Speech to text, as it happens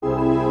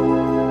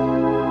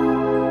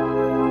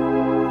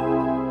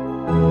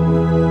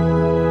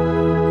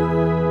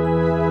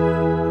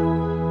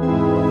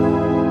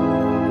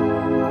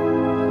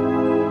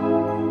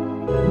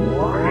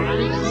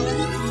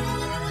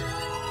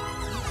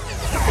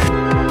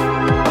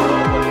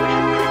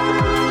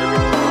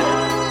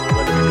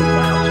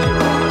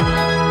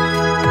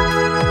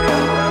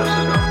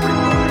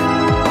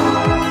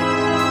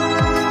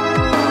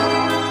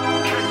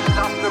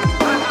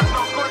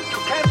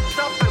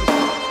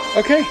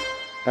Okay.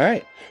 All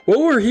right.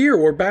 Well, we're here.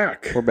 We're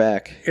back. We're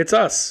back. It's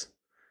us.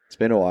 It's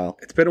been a while.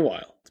 It's been a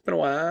while. Been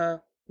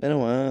a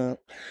while.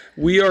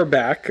 We are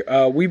back.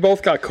 We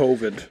both got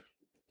COVID.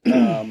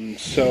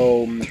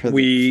 So For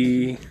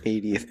we...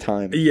 80th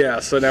time. Yeah,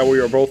 so now we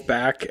are both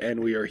back and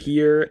we are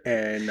here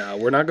and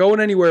we're not going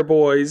anywhere,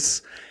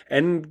 boys.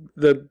 And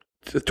the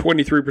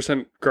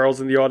 23%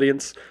 girls in the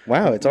audience.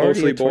 Wow, it's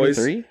already at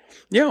 23?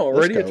 Yeah,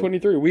 already at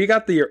 23. We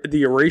got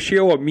the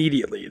ratio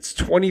immediately. It's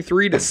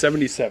 23 to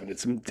 77.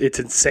 It's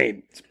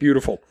insane. It's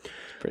beautiful.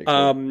 Pretty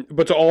cool.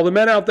 But to all the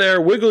men out there,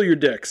 wiggle your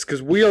dicks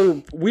because we are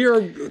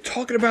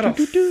talking about a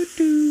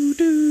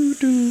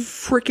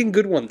freaking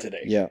good one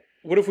today. Yeah.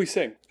 What if we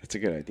sing? That's a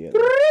good idea.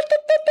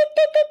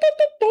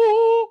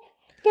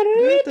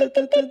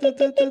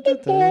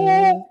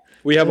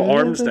 We have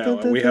arms now,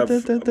 and we have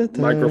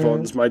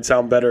microphones. Might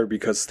sound better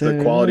because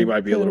the quality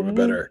might be a little bit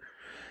better.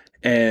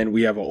 And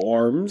we have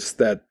arms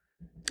that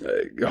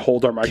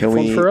hold our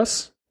microphones for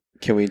us.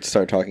 Can we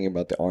start talking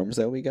about the arms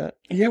that we got?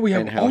 Yeah, we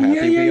have. And how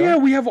happy we are? Yeah,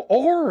 we have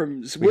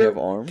arms. We have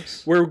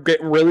arms. We're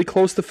getting really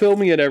close to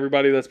filming it,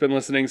 everybody that's been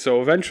listening. So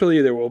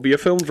eventually there will be a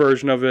filmed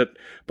version of it,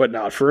 but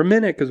not for a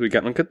minute because we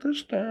got to get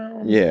this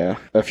down. Yeah.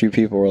 A few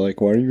people were like,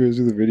 why don't you guys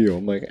do the video?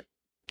 I'm like,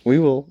 we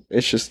will.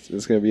 It's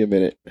going to be a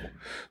minute.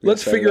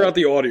 Let's figure out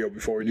the audio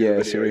before we do the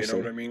video. Seriously.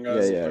 You know what I mean,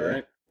 guys? Yeah. All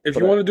right. If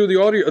you want to do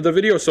the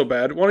video so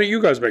bad, why don't you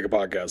guys make a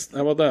podcast?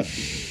 How about that?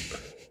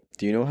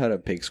 Do you know how to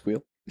pig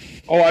squeal?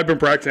 Oh, I've been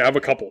practicing. I have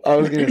a couple. I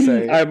was going to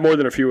say. I have more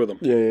than a few of them.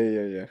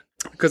 Yeah.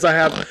 Because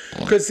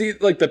see,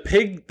 like the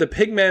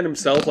pigman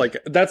himself, like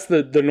that's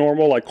the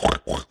normal, like,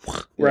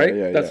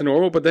 right? That's the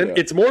normal, but then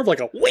it's more of like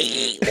a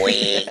wee,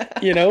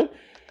 you know?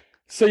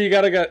 So you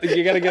gotta get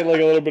like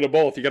a little bit of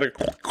both. You gotta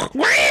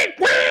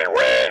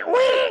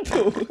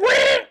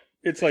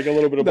it's like a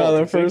little bit of both. No,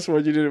 the first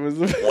one you did was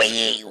the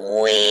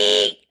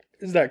wee.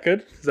 Is that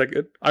good?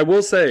 I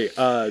will say,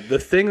 the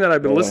thing that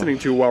I've been listening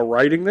to while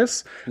writing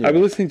this, I've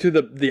been listening to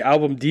the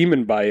album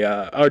Demon by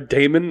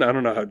Damon. I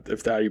don't know if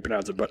that's how you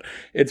pronounce it, but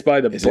it's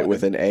by the. Is it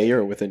with an A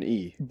or with an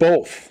E?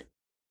 Both.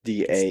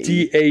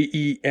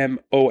 D-A-E.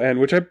 Daemon,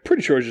 which I'm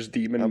pretty sure is just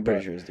Demon. I'm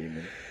pretty sure it's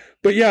Demon.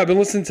 But yeah, I've been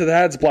listening to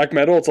that. It's black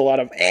metal. It's a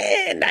lot of,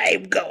 and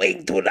I'm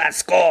going to the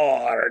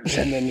scourge.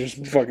 And then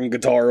just fucking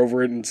guitar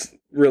over it, and it's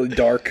really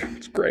dark.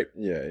 It's great.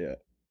 Yeah.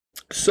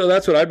 So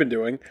that's what I've been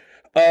doing.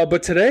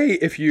 But today,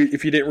 if you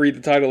didn't read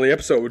the title of the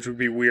episode, which would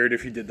be weird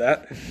if you did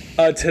that,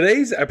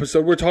 today's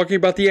episode, we're talking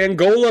about the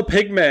Angola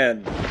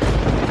Pigman.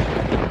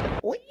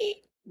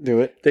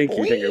 Do it. Thank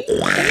you. You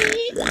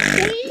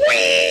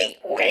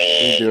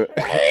do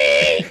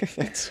it.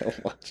 That's so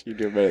much. You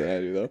do it better than I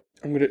do, though.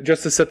 I'm gonna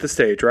just to set the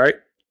stage, right?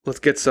 Let's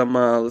get some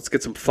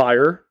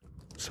fire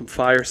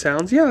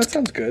sounds. Yeah, that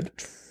sounds good.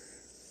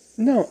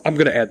 No, I'm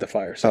gonna add the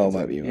fire sounds. Oh,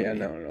 might be. Yeah,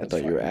 no. I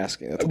thought you were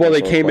asking. Well,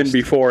 they came in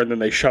before, and then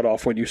they shut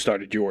off when you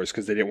started yours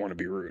because they didn't want to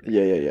be rude.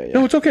 Yeah.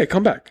 No, it's okay.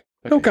 Come back.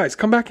 Okay. No, guys,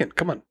 come back in.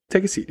 Come on,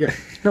 take a seat. Yeah.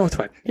 No, it's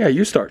fine. Yeah,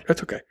 you start.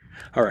 That's okay.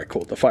 All right,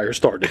 cool. The fire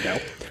started now.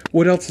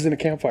 What else is in a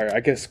campfire?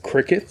 I guess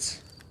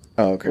crickets.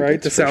 Oh, crickets.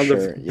 Right, the sound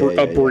of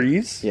a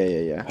breeze.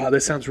 Yeah. Wow,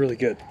 that sounds really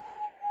good.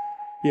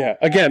 Yeah.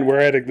 Again, we're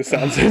adding the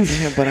sounds in.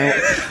 Yeah, but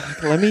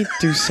let me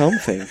do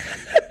something.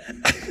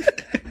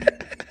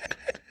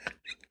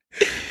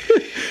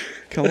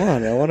 Come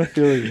on, I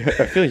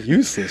feel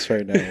useless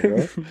right now,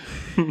 bro.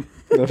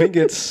 Let me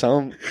get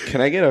some.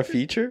 Can I get a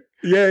feature?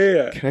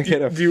 Yeah. Can I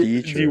get a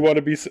feature? Do you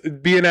want to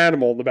be an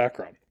animal in the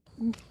background?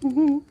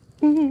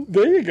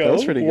 There you go. That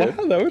was pretty good.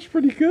 Wow, that was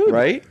pretty good.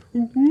 Right? I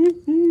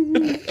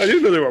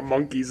didn't know there were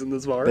monkeys in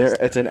this forest.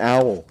 It's an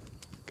owl.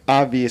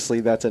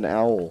 Obviously, that's an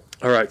owl.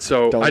 All right,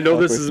 so I know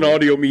this is an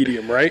audio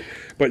medium, right?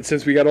 But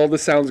since we got all the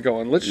sounds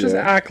going, let's just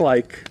act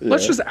like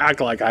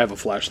I have a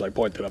flashlight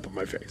pointed up in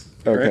my face.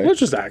 Okay. Right? Let's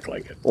just act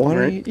like it. Why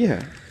right?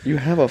 You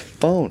have a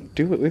phone.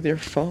 Do it with your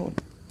phone.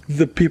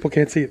 The people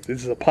can't see it.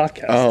 This is a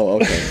podcast. Oh,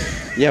 okay.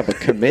 Yeah, but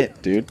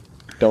commit, dude.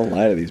 Don't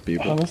lie to these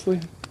people. Honestly?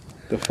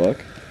 The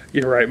fuck?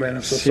 You're right, man.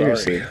 I'm so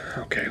Seriously.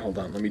 sorry. Okay, hold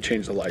on. Let me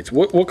change the lights.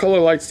 What color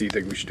lights do you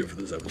think we should do for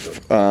this episode?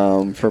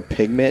 For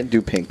Pigman,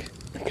 do pink.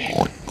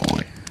 Okay.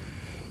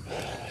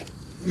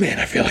 Man,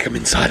 I feel like I'm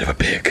inside of a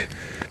pig.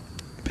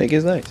 Pink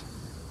is nice.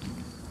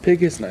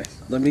 Pig is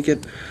nice. Let me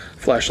get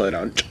flashlight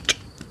on.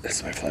 This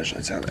is my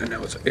flashlight sound. And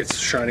now it's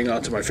shining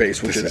onto my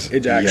face, which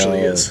it actually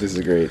is. This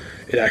is great.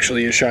 It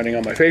actually is shining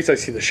on my face. I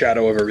see the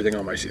shadow of everything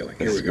on my ceiling.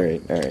 Here we go.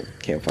 Great. All right,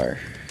 campfire.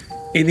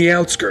 In the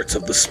outskirts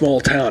of the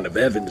small town of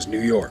Evans, New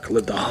York,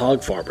 lived a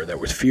hog farmer that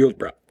was field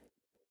brought.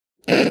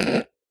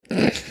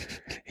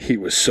 He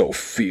was so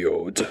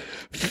feared.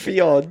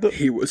 Feared.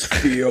 He was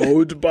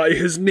feared by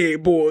his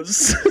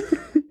neighbors.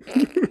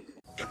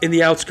 In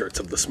the outskirts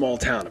of the small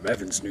town of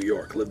Evans, New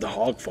York, lived a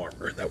hog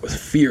farmer that was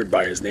feared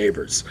by his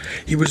neighbors.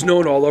 He was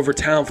known all over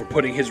town for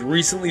putting his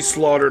recently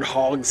slaughtered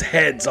hogs'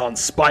 heads on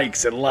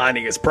spikes and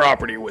lining his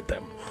property with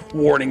them,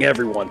 warning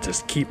everyone to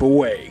keep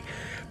away.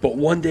 But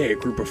one day, a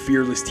group of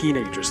fearless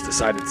teenagers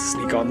decided to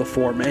sneak on the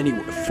farm anyway.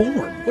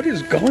 Farm? What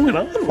is going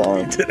on with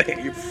me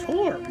today?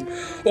 Farm?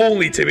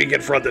 Only to be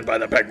confronted by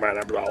the Pigman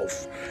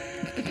himself.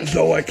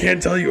 Though I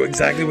can't tell you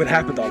exactly what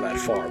happened on that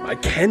farm, I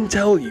can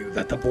tell you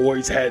that the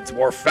boys' heads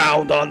were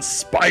found on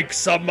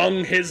spikes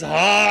among his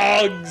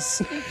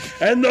hogs,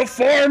 and the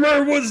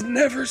farmer was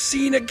never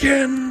seen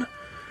again.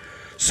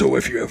 So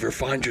if you ever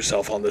find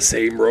yourself on the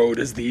same road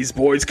as these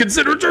boys,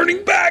 consider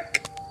turning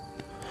back,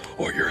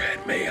 or your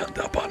head may end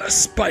up on a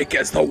spike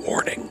as the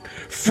warning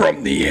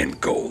from the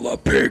Angola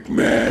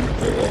Pigman.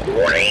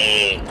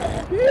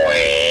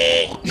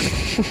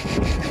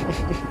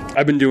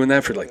 I've been doing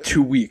that for like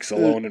 2 weeks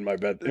alone in my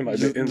bed, in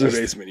the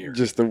basement here.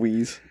 Just the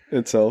wheeze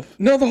itself?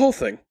 No, the whole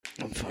thing.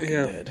 I'm fucking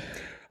dead.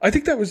 I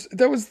think that was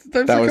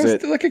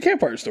like a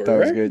campfire story, that right?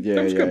 Was good. Yeah,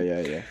 that was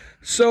good. Yeah.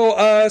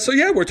 So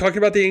yeah, we're talking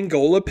about the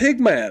Angola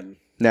Pigman.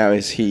 Now,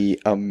 is he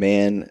a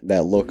man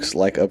that looks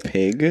like a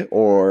pig,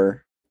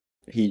 or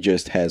he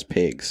just has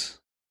pigs?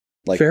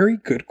 Like, very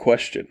good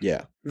question.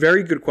 Yeah.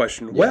 Very good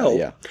question.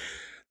 The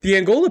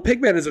Angola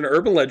Pigman is an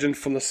urban legend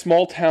from the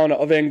small town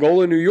of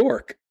Angola, New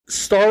York,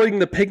 starring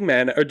the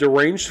Pigman, a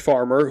deranged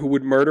farmer who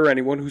would murder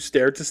anyone who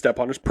dared to step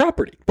on his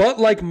property. But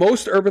like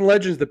most urban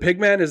legends, the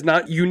Pigman is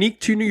not unique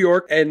to New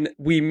York, and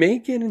we may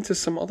get into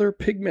some other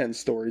Pigman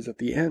stories at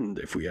the end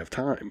if we have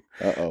time.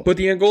 But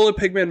the Angola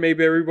Pigman may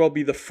very well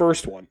be the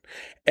first one.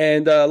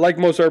 And like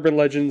most urban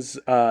legends,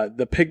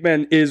 the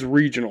Pigman is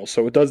regional,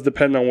 so it does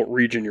depend on what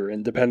region you're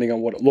in, depending on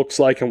what it looks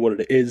like and what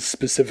it is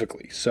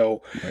specifically.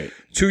 So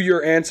to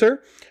your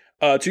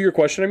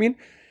question, I mean,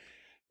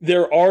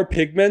 there are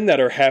pigmen that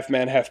are half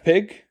man, half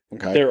pig.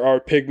 Okay. There are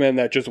pigmen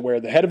that just wear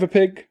the head of a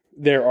pig.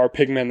 There are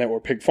pigmen that were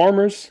pig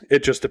farmers.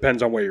 It just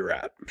depends on where you're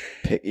at.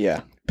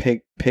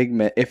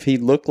 Pigman. If he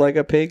looked like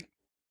a pig,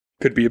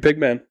 could be a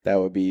pigman. That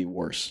would be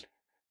worse.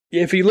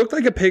 If he looked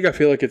like a pig, I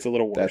feel like it's a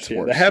little worse. That's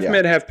worse. The half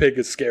man, half pig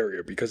is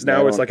scarier because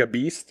now it's like a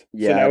beast.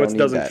 Yeah, so now it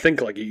doesn't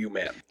think like a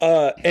human.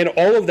 And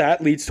all of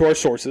that leads to our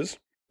sources.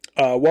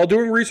 While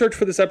doing research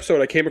for this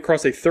episode, I came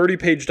across a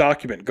 30-page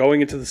document going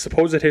into the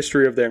supposed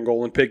history of the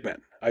Angolan Pigman.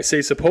 I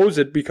say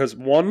supposed because,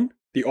 one,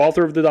 the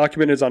author of the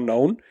document is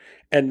unknown,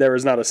 and there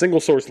is not a single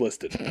source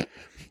listed.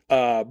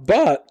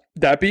 But,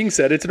 that being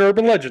said, it's an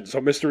urban legend,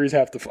 so mysteries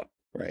have the fun.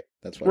 Right,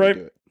 that's why we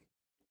do it.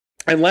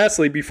 And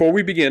lastly, before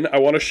we begin, I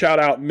want to shout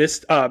out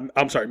Mount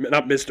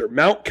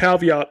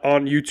Caveat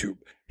on YouTube.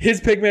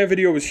 His Pigman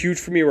video was huge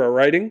for me while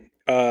writing.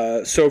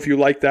 So if you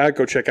like that,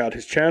 go check out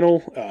his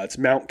channel. It's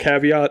Mount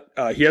Caveat.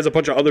 He has a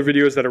bunch of other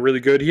videos that are really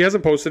good. He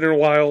hasn't posted in a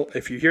while.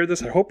 If you hear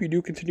this, I hope you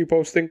do continue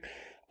posting.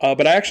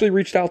 But I actually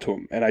reached out to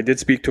him, and I did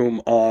speak to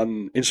him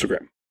on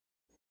Instagram.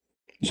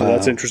 So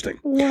that's interesting.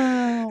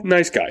 Wow.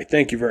 Nice guy.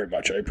 Thank you very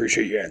much. I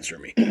appreciate you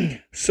answering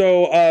me.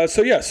 So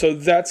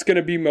that's going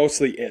to be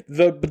mostly it.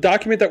 The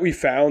document that we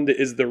found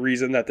is the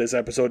reason that this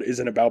episode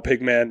isn't about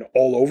Pigman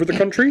all over the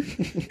country.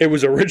 It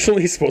was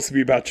originally supposed to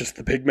be about just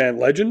the Pigman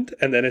legend,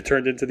 and then it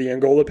turned into the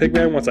Angola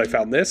Pigman once I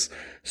found this.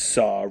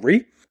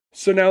 Sorry.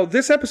 So now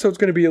this episode's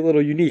going to be a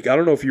little unique. I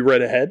don't know if you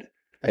read ahead.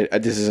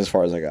 This is as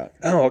far as I got.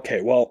 Oh,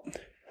 okay. Well,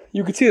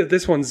 you can see that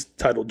this one's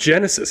titled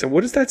Genesis. And what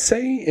does that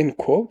say in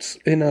quotes,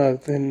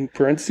 in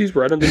parentheses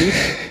right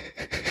underneath?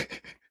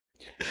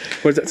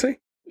 What does that say?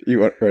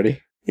 You want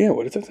ready? Yeah,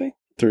 what does that say?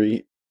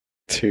 3,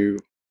 2,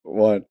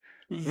 1.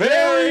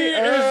 Very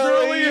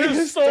early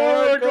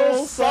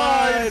historical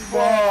sidebar.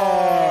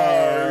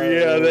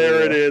 Yeah,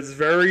 there it is.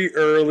 Very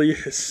early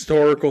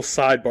historical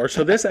sidebar.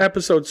 So this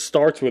episode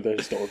starts with a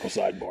historical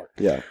sidebar.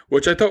 Yeah.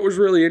 Which I thought was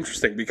really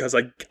interesting because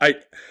I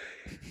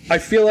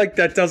feel like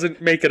that doesn't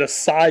make it a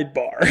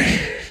sidebar,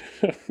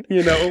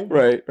 you know?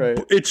 Right.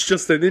 It's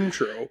just an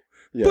intro.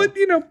 Yeah. But,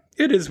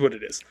 it is what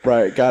it is.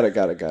 Right, got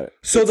it.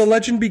 So the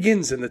legend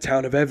begins in the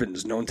town of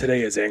Evans, known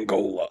today as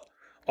Angola,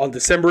 on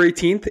December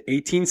 18th,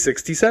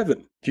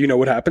 1867. Do you know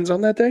what happens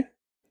on that day?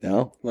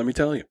 No. Let me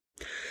tell you.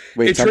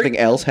 Wait, something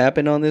else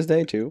happened on this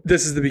day, too?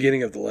 This is the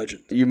beginning of the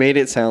legend. You made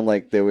it sound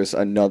like there was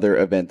another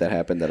event that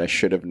happened that I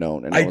should have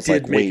known. And I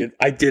did make it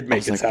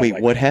sound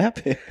like, what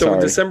happened? So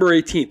on December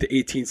 18th,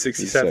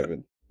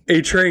 1867,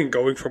 a train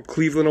going from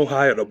Cleveland,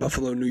 Ohio to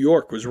Buffalo, New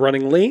York was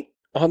running late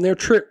on their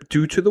trip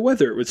due to the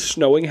weather. It was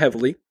snowing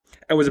heavily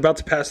and was about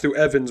to pass through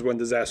Evans when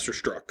disaster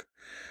struck.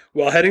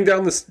 While heading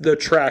down the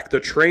track, the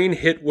train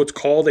hit what's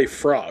called a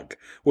frog,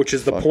 which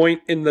is the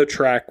point in the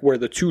track where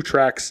the two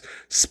tracks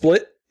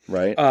split.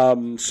 Right.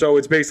 So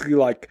it's basically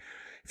like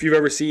if you've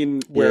ever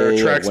seen where a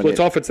track splits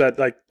off, it's that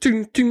like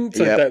ting ting, it's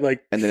like that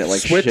like and then it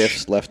like switch.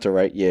 Shifts left to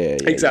right. Yeah.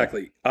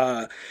 Exactly.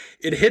 Yeah.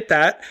 It hit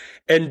that,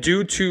 and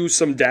due to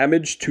some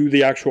damage to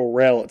the actual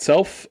rail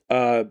itself,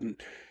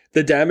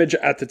 The damage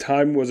at the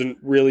time wasn't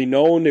really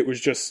known. It was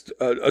just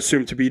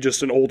assumed to be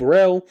just an old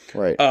rail.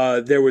 Right.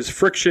 There was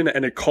friction,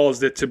 and it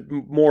caused it to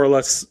more or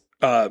less,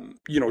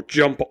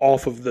 jump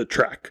off of the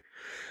track.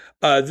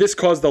 This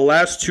caused the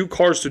last 2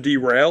 cars to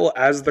derail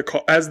as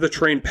the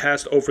train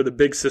passed over the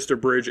Big Sister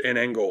Bridge in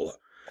Angola.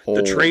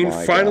 The train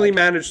finally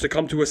managed to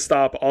come to a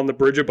stop on the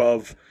bridge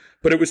above,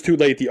 but it was too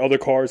late. The other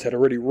cars had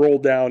already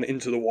rolled down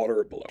into the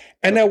water below.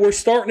 And now we're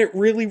starting it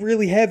really,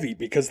 really heavy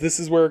because this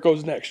is where it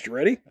goes next. You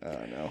ready?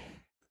 No.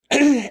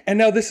 And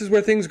now this is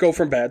where things go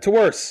from bad to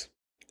worse.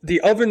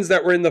 The ovens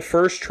that were in the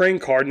first train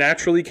car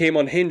naturally came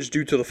unhinged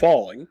due to the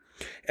falling,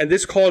 and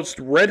this caused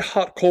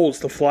red-hot coals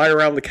to fly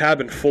around the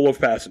cabin full of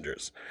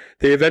passengers.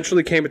 They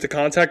eventually came into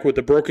contact with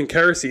the broken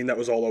kerosene that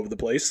was all over the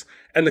place,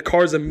 and the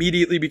cars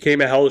immediately became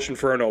a hellish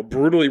inferno,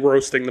 brutally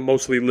roasting the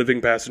mostly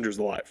living passengers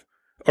alive.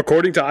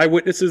 According to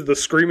eyewitnesses, the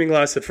screaming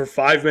lasted for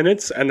 5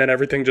 minutes, and then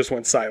everything just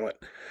went silent.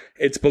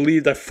 It's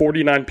believed that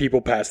 49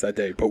 people passed that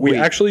day, but we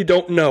actually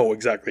don't know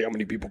exactly how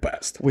many people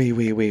passed. Wait.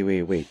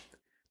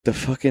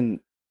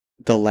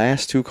 The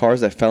last 2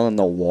 cars that fell in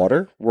the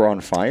water were on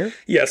fire?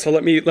 Yeah, so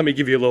let me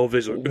give you a little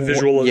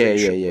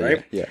visualization,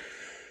 right? Yeah.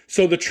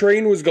 So the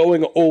train was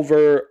going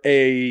over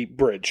a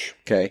bridge.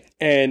 Okay.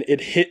 And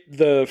it hit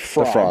the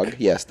frog. The frog,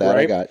 yes, that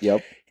right? I got,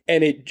 yep.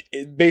 And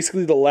it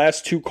basically, the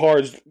last 2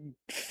 cars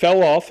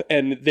fell off,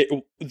 and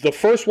the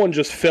first one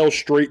just fell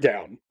straight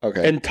down.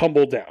 Okay. And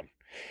tumbled down.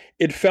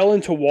 It fell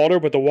into water,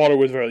 but the water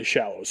was very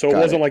shallow, so it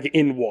wasn't like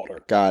in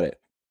water. Got it.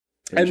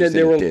 And then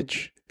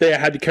they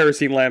had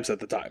kerosene lamps at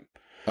the time.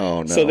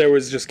 Oh, no. So there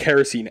was just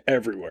kerosene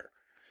everywhere.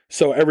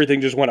 So everything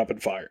just went up in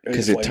fire.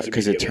 Because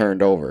it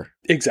turned over.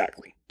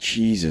 Exactly.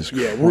 Jesus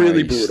Christ. Yeah,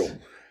 really brutal.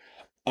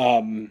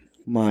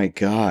 My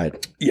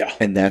God. Yeah.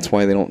 And that's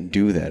why they don't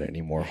do that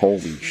anymore.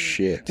 Holy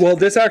shit. Well,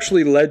 this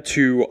actually led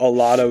to a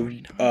lot of,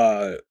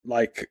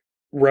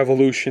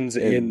 revolutions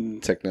in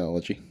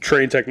technology.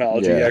 Train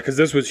technology, yeah, because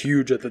this was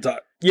huge at the time.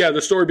 Yeah,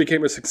 the story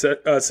became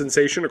a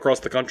sensation across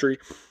the country,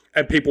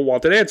 and people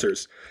wanted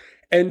answers.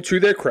 And to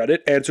their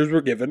credit, answers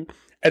were given.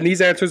 And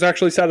these answers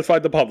actually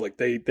satisfied the public.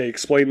 They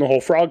explained the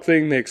whole frog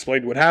thing. They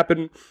explained what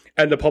happened.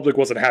 And the public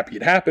wasn't happy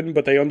it happened,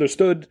 but they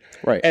understood.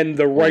 Right. And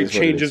the right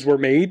changes were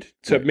made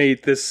to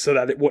make this so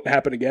that it wouldn't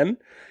happen again.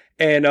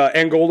 And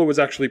Angola was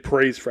actually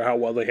praised for how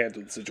well they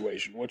handled the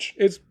situation, which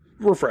is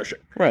refreshing.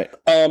 Right.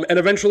 And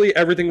eventually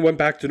everything went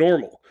back to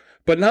normal.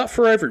 But not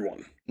for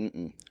everyone.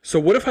 Mm-mm. So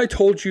what if I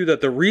told you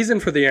that the reason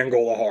for the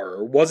Angola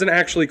horror wasn't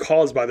actually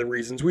caused by the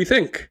reasons we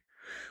think?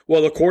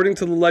 Well, according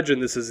to the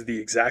legend, this is the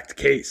exact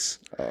case.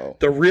 Oh.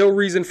 The real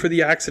reason for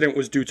the accident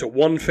was due to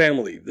one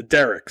family, the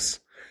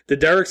Derricks. The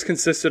Derricks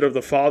consisted of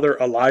the father,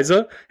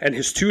 Eliza, and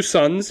his 2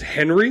 sons,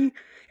 Henry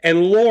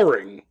and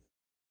Loring.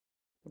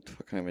 What the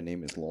fuck kind of a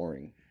name is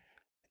Loring?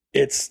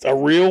 It's a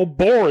real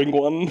boring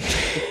one.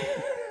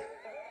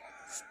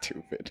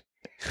 Stupid.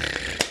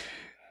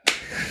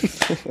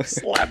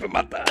 Slap him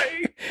on the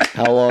eye.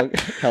 How long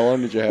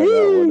did you have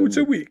that one?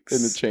 2 weeks.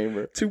 In the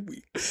chamber. 2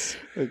 weeks.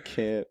 I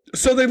can't.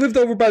 So they lived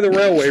over by the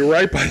railway,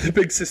 right by the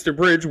Big Sister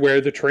Bridge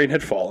where the train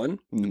had fallen,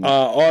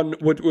 on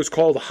what was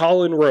called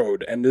Holland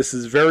Road. And this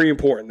is very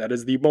important. That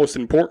is the most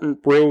important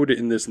road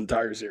in this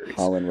entire series.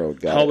 Holland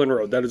Road, Holland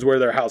Road. That is where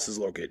their house is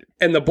located.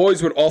 And the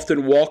boys would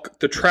often walk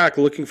the track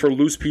looking for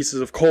loose pieces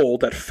of coal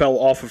that fell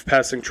off of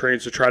passing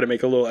trains to try to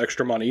make a little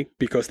extra money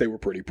because they were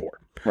pretty poor.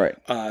 Right.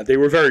 They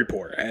were very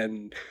poor.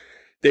 And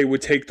they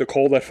would take the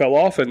coal that fell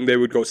off and they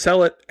would go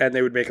sell it and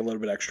they would make a little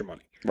bit extra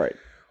money. Right.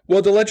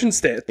 Well, the legend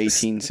states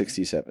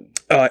 1867.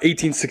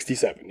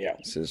 1867, yeah.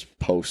 This is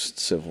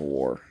post-Civil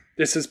War.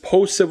 This is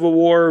post-Civil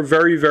War,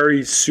 very,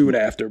 very soon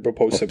after, but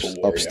post-Civil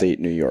War.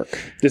 Upstate New York.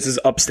 This is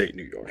upstate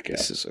New York, yeah.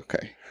 This is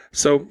okay.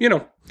 So,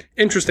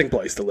 interesting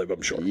place to live,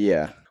 I'm sure.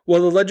 Yeah.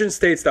 Well, the legend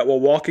states that while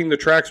walking the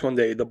tracks one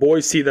day, the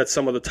boys see that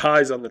some of the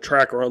ties on the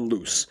track are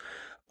unloose.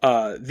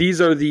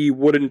 These are the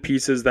wooden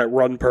pieces that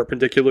run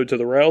perpendicular to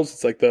the rails.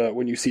 It's like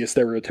when you see a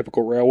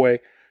stereotypical railway,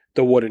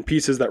 the wooden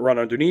pieces that run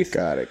underneath.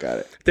 Got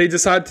it. They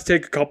decided to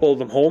take a couple of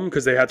them home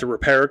because they had to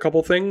repair a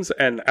couple things.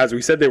 And as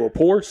we said, they were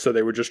poor, so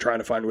they were just trying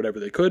to find whatever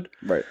they could.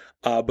 Right.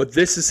 But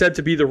this is said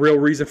to be the real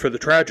reason for the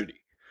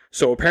tragedy.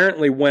 So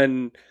apparently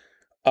when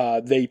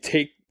they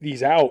take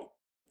these out,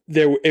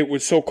 it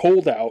was so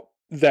cold out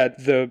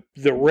that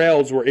the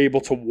rails were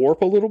able to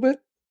warp a little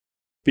bit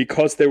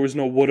because there was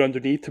no wood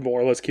underneath to more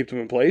or less keep them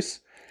in place.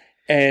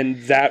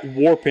 And that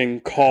warping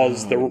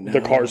caused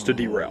the cars to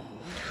derail.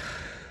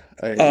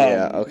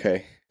 Yeah,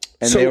 okay.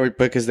 And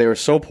because they were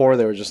so poor,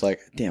 they were just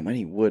like, damn, I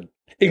need wood.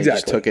 Exactly. They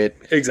just took it.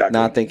 Exactly.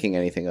 Not thinking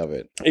anything of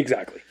it.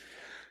 Exactly.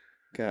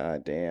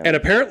 God damn. And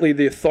apparently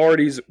the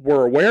authorities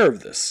were aware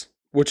of this,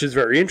 which is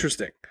very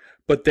interesting.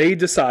 But they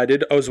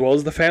decided, as well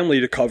as the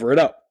family, to cover it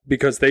up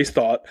because they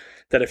thought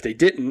that if they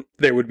didn't,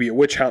 there would be a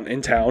witch hunt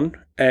in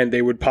town and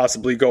they would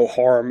possibly go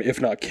harm,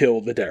 if not kill,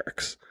 the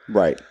Derricks.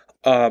 Right.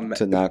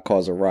 To not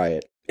cause a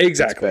riot.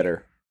 Exactly. That's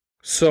better.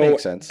 So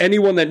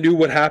anyone that knew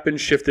what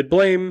happened shifted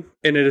blame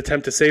in an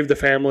attempt to save the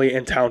family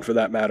and town, for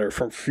that matter,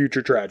 from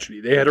future tragedy.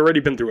 They had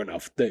already been through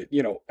enough.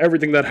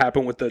 Everything that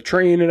happened with the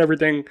train and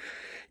everything,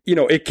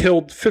 it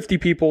killed 50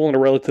 people in a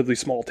relatively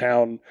small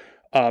town.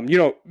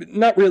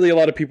 Not really a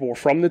lot of people were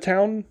from the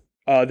town.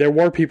 There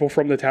were people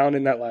from the town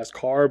in that last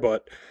car,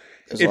 but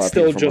it's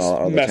still just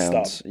messed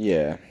up.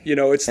 Yeah.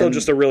 It's still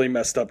just a really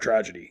messed up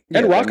tragedy.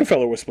 And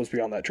Rockefeller was supposed to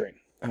be on that train.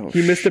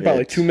 He missed it by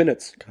like 2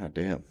 minutes. God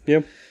damn.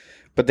 Yeah.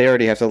 But they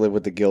already have to live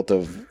with the guilt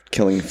of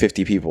killing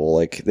 50 people.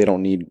 Like, they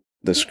don't need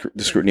the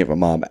scrutiny of a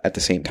mob at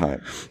the same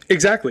time.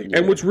 Exactly. Yeah.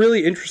 And what's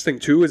really interesting,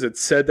 too, is it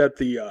said that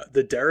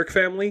the Derrick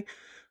family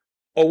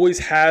always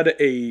had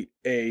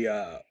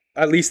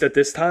at least at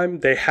this time,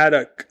 they had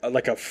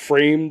a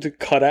framed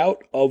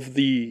cutout of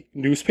the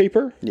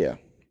newspaper. Yeah.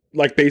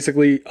 Like,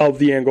 basically, of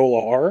the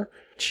Angola horror.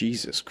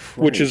 Jesus Christ.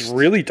 Which is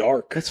really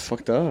dark. That's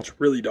fucked up. It's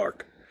really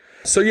dark.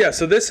 So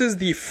this is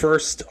the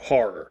first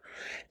horror.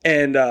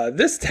 And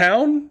this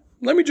town,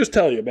 let me just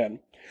tell you, man.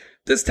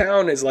 This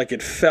town is like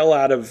it fell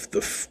out of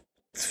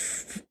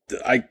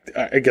I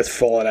guess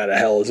falling out of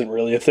hell isn't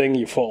really a thing.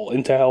 You fall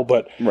into hell,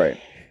 but right.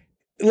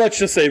 Let's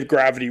just say if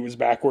gravity was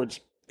backwards.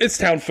 This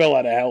town fell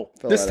out of hell.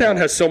 This town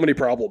has so many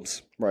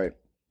problems. Right.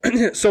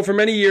 So for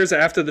many years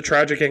after the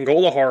tragic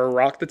Angola horror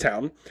rocked the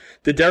town,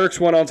 the Derricks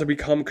went on to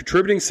become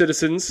contributing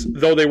citizens,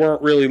 though they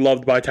weren't really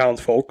loved by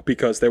townsfolk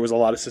because there was a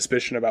lot of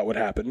suspicion about what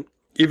happened.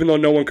 Even though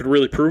no one could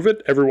really prove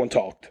it, everyone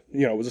talked.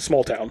 It was a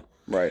small town.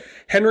 Right.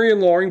 Henry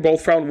and Loring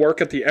both found work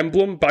at the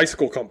Emblem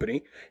Bicycle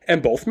Company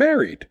and both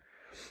married.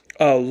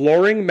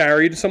 Loring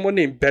married someone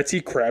named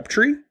Betsy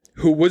Crabtree,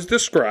 who was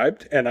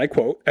described, and I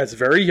quote, as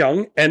very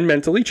young and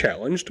mentally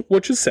challenged,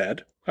 which is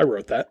sad. I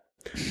wrote that.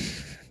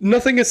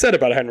 Nothing is said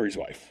about Henry's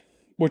wife,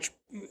 which,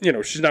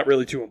 she's not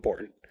really too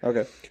important.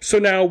 Okay. So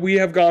now we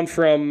have gone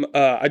from,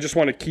 I just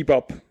want to keep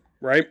up,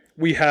 right?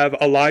 We have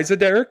Eliza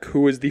Derrick,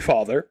 who is the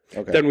father.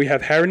 Okay. Then we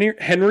have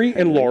Henry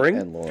and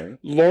Loring.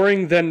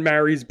 Loring then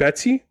marries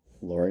Betsy.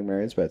 Loring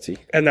marries Betsy.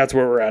 And that's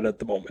where we're at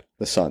the moment.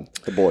 The son.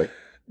 The boy.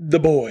 The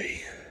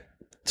boy.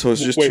 So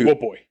it's just what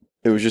boy?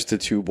 It was just the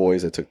two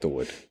boys that took the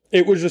wood.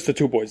 It was just the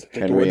two boys that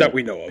took the wood that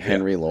we know of.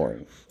 Henry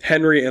Loring.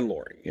 Henry and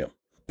Loring, yeah.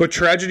 But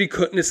tragedy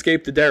couldn't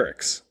escape the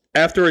Derricks.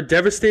 After a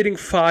devastating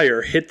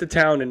fire hit the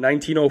town in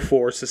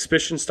 1904,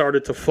 suspicion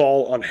started to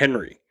fall on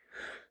Henry.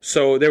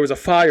 So there was a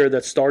fire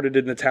that started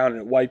in the town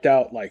and it wiped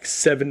out like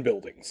 7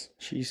 buildings.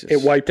 Jesus.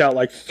 It wiped out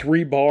like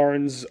 3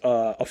 barns,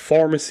 a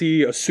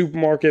pharmacy, a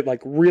supermarket,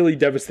 like really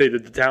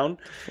devastated the town.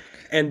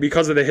 And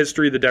because of the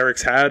history the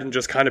Derricks had and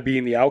just kind of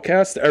being the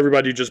outcast,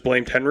 everybody just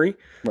blamed Henry.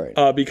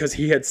 Right. Because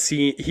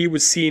he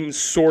was seen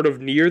sort of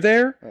near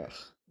there. Ugh.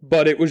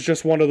 But it was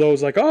just one of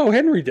those like, oh,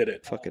 Henry did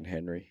it. Fucking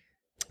Henry.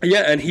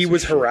 Yeah, and he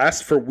was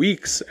harassed for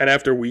weeks, and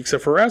after weeks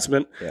of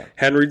harassment,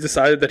 Henry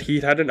decided that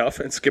he'd had enough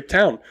and skipped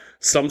town.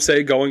 Some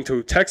say going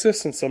to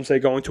Texas, and some say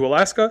going to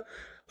Alaska,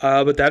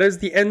 but that is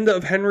the end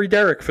of Henry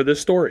Derrick for this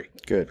story.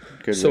 Good.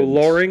 So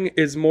Loring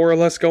is more or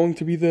less going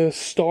to be the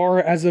star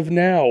as of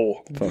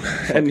now,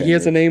 and he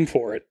has a name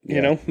for it,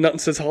 you know? Nothing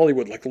says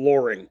Hollywood like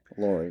Loring.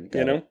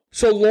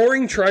 So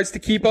Loring tries to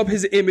keep up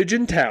his image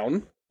in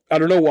town. I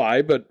don't know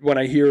why, but when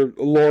I hear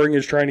Loring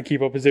is trying to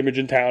keep up his image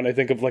in town, I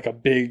think of like a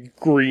big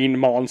green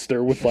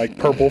monster with like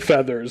purple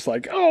feathers.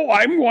 Like, oh,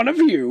 I'm one of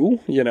you,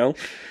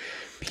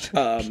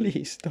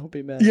 Please don't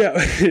be mad.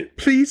 Yeah,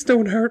 please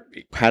don't hurt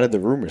me. How did the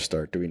rumors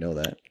start? Do we know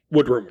that?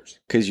 What rumors?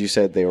 Because you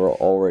said they were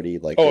already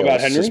like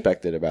about Henry?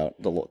 Suspected about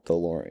the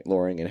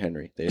Loring and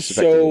Henry. They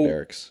suspected the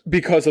Derricks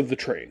because of the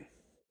train.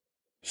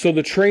 So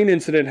the train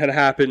incident had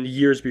happened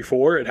years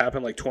before. It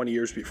happened like 20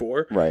 years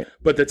before. Right.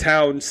 But the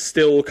town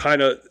still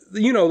kind of,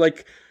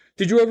 like,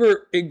 did you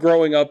ever,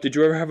 growing up, did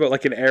you ever have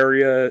like an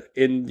area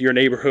in your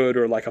neighborhood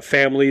or like a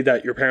family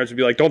that your parents would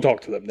be like, don't talk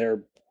to them.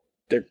 They're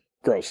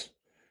gross.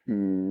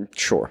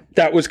 Sure.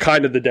 That was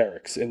kind of the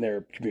Derricks in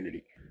their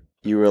community.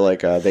 You were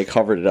like, they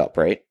covered it up,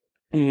 right?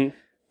 Mm-hmm.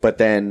 But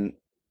then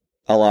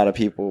a lot of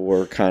people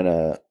were kind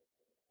of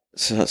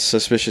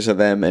suspicious of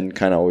them and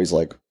kind of always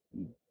like,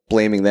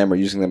 blaming them or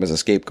using them as a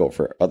scapegoat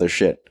for other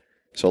shit.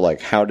 So,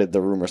 like, how did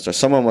the rumor start?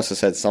 Someone must have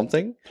said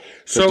something.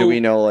 So, do we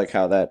know, like,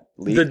 how that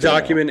leaked? The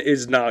document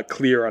is not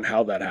clear on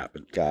how that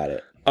happened. Got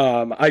it.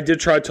 I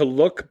did try to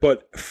look,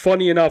 but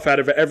funny enough, out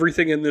of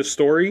everything in this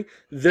story,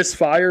 this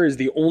fire is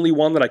the only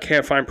one that I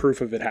can't find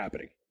proof of it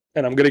happening.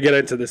 And I'm going to get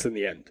into this in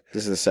the end.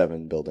 This is the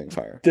 7 building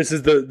fire. This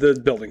is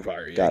the building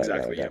fire. Yeah,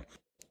 exactly. Yeah.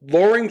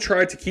 Loring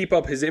tried to keep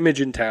up his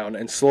image in town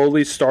and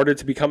slowly started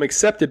to become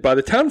accepted by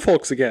the town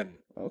folks again.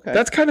 Okay.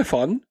 That's kind of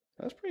fun.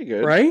 That's pretty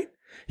good. Right?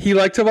 He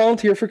liked to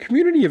volunteer for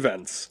community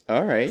events.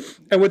 All right.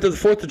 And with the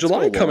 4th of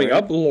July coming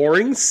up,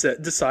 Loring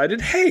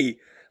decided, hey,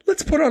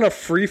 let's put on a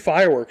free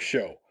fireworks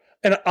show,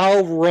 and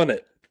I'll run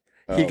it.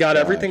 He got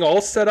everything all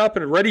set up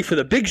and ready for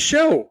the big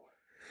show.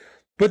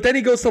 But then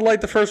he goes to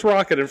light the first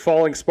rocket, and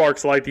falling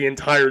sparks light the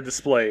entire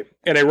display,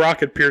 and a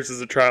rocket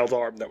pierces a child's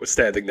arm that was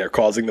standing there,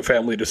 causing the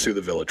family to sue the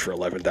village for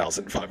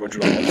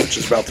 $11,500, which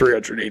is about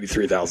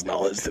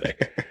 $383,000 today.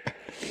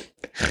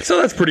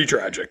 So that's pretty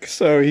tragic.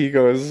 So he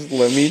goes,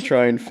 let me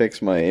try and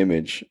fix my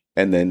image,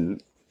 and then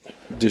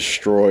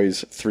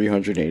destroys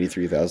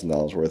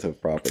 $383,000 worth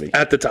of property.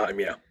 At the time,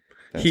 yeah.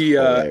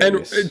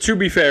 And to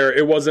be fair,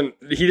 it wasn't.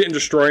 He didn't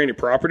destroy any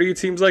property. It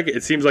seems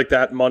like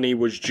that money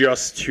was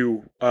just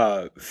to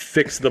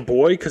fix the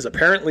boy, because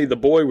apparently the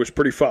boy was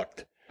pretty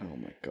fucked. Oh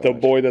my god! The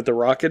boy that the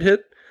rocket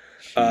hit,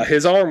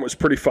 his arm was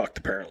pretty fucked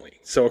apparently.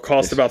 So it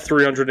cost about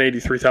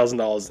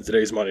 $383,000 in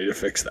today's money to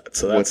fix that.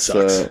 So that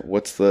sucks.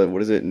 What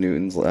is it?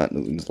 Newton's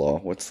law.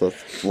 What's the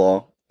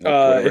law?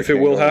 If it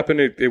will happen,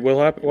 it will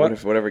happen. What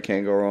if whatever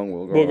can go wrong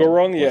will go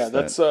wrong? Yeah,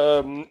 that's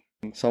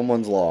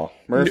someone's law.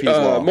 Murphy's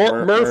law.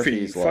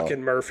 Murphy's law.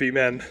 Fucking Murphy,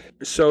 man.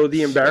 So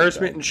the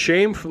embarrassment and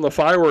shame from the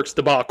fireworks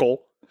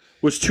debacle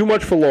was too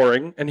much for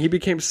Loring, and he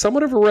became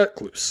somewhat of a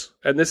recluse.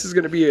 And this is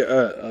going to be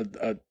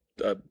a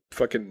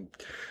fucking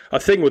a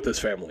thing with this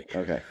family.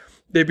 Okay.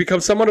 They become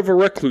somewhat of a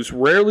recluse,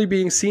 rarely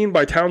being seen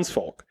by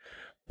townsfolk.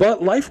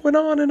 But life went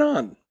on.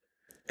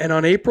 And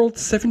on April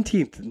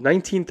 17th,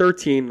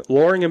 1913,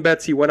 Loring and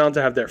Betsy went on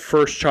to have their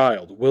first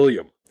child,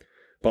 William.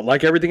 But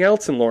like everything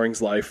else in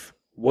Loring's life,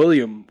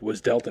 William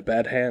was dealt a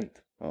bad hand.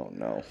 Oh,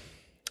 no.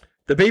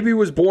 The baby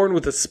was born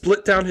with a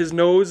split down his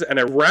nose and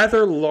a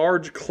rather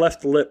large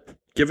cleft lip,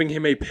 giving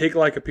him a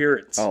pig-like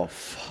appearance. Oh,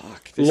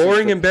 fuck.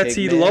 Loring and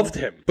Betsy loved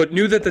him, but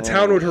knew that the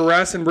town would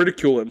harass and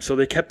ridicule him, so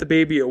they kept the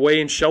baby away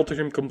and sheltered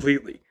him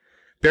completely,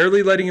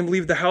 barely letting him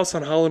leave the house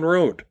on Holland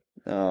Road.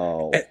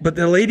 Oh. But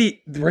the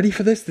lady, ready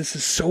for this? This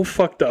is so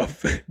fucked up,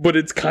 but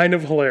it's kind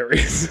of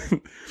hilarious.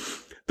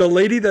 The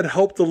lady that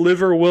helped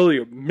deliver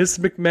William, Miss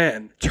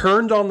McMahon,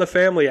 turned on the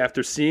family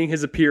after seeing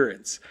his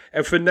appearance,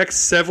 and for the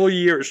next several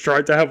years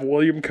tried to have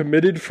William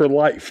committed for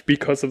life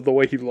because of the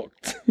way he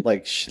looked.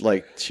 like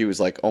she was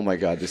like, oh my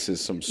god, this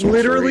is some sorcery.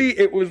 Literally,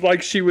 it was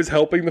like she was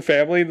helping the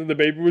family, and then the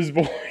baby was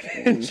born,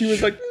 and she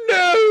was like,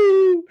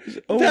 no!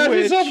 That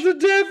is of the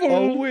devil!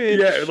 A witch!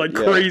 Yeah, like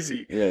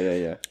crazy.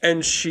 Yeah.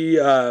 And she,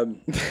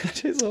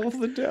 that is of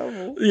the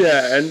devil.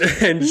 Yeah,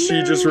 and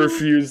she just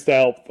refused to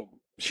help them.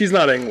 She's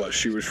not English.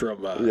 She was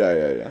from...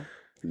 Yeah.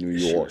 New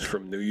York. She was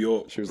from New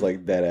York. She was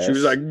like dead ass. She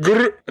was like,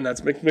 grr, and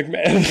that's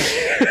McMahon.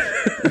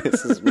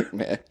 This is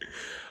McMahon.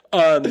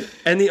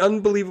 And the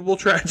unbelievable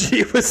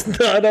tragedy was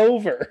not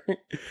over.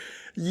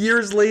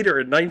 Years later,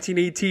 in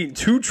 1918,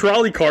 2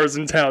 trolley cars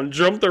in town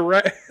jumped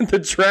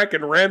the track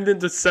and rammed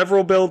into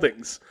several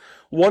buildings.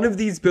 One of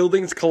these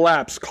buildings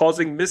collapsed,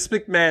 causing Miss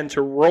McMahon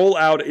to roll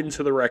out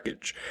into the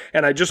wreckage.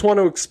 And I just want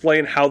to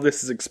explain how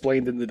this is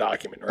explained in the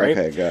document, right?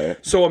 Okay, got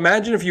it. So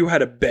imagine if you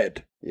had a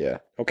bed. Yeah.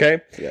 Okay?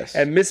 Yes.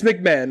 And Miss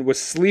McMahon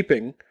was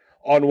sleeping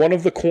on one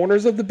of the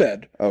corners of the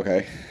bed.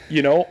 Okay.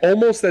 You know,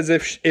 almost as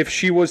if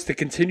she was to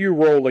continue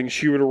rolling,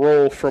 she would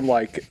roll from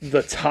like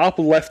the top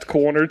left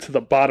corner to the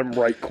bottom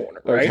right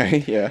corner, right?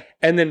 Okay, yeah.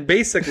 And then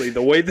basically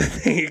the way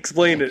that they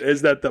explained it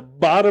is that the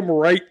bottom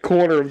right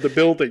corner of the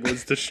building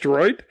was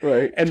destroyed.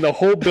 Right. And the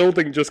whole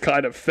building just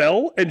kind of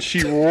fell and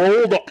she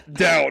rolled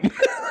down.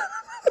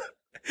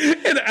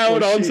 And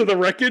out onto the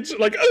wreckage,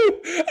 like,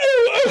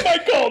 oh my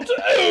god,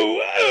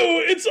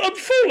 it's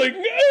unfurling,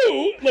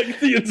 like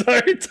the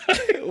entire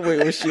time.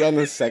 Wait, was she on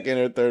the second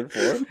or third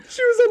floor?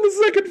 She was on the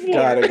second floor.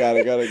 Got it.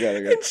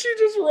 And she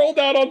just rolled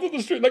out onto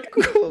the street, like,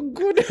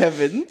 good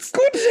heavens.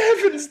 Good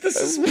heavens, this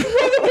is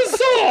rather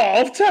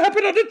bizarre to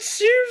happen on a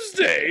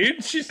Tuesday.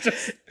 And she's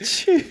just...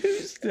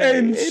 Tuesday,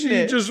 and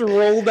she just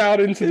rolled out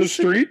into the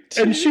street,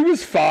 and she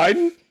was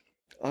fine.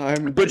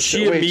 But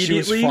she immediately... She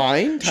was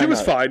fine? She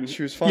was fine.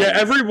 She was fine. Yeah,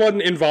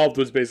 everyone involved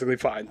was basically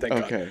fine, thank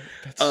God. Okay,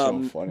 that's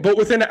so funny. But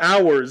within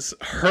hours,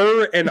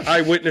 her and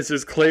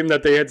eyewitnesses claimed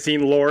that they had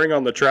seen Loring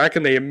on the track,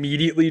 and they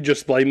immediately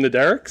just blamed the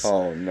Derricks.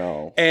 Oh,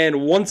 no.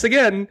 And once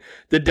again,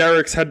 the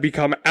Derricks had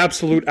become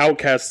absolute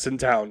outcasts in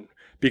town,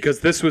 because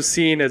this was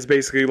seen as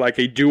basically like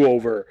a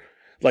do-over,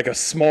 like a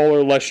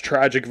smaller, less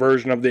tragic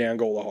version of the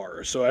Angola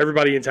horror. So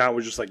everybody in town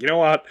was just like, you know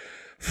what?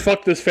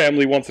 Fuck this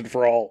family once and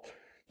for all.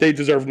 They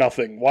deserve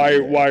nothing. Why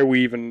are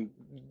we even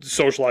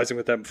socializing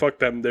with them? Fuck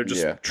them. They're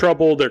just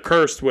trouble. They're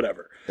cursed.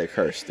 Whatever. They're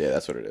cursed. Yeah,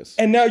 that's what it is.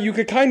 And now you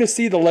could kind of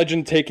see the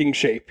legend taking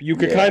shape. You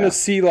could kind of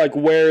see like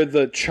where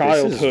the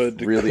childhood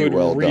This is could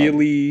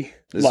really...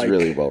 This is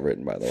really well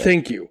written, by the way.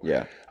 Thank you.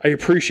 Yeah. I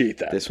appreciate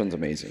that. This one's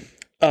amazing.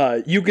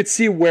 You could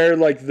see where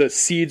like the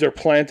seeds are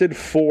planted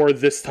for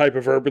this type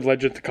of urban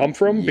legend to come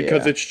from,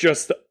 because it's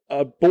just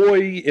a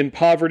boy in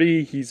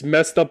poverty. He's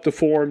messed up,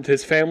 deformed.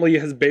 His family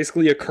has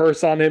basically a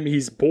curse on him.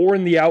 He's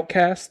born the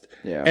outcast.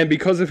 Yeah. And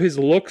because of his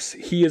looks,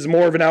 he is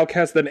more of an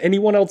outcast than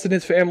anyone else in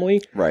his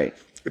family. Right.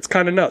 It's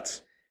kind of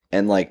nuts.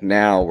 And like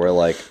now we're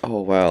like,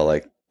 oh wow,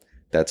 like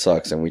that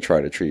sucks, and we try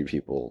to treat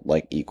people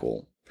like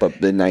equal. But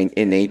in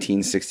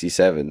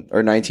 1867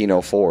 or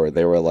 1904,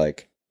 they were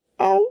like,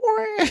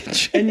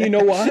 and you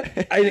know what?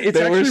 It's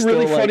actually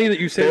really funny that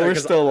you say that. They were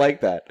still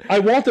like that. I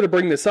wanted to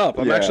bring this up.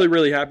 I'm actually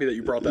really happy that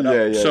you brought that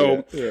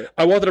up.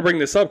 I wanted to bring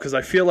this up because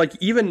I feel like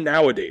even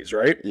nowadays,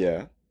 right?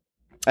 Yeah.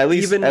 At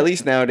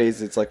least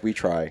nowadays, it's like we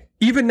try.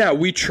 Even now,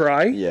 we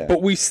try,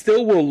 but we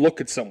still will look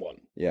at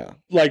someone. Yeah.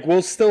 Like,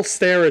 we'll still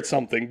stare at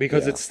something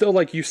because it's still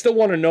like, you still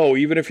want to know,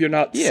 even if you're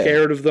not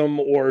scared of them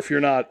or if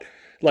you're not...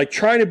 like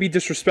trying to be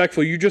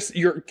disrespectful,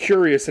 you're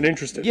curious and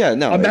interested. Yeah,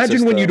 no.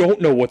 Imagine when you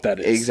don't know what that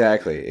is.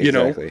 Exactly. You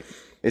know?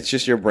 It's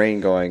just your brain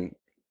going,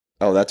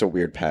 oh, that's a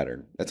weird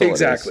pattern. That's all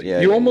exactly.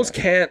 Yeah, you almost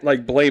can't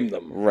like blame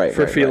them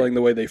for feeling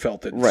the way they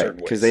felt in certain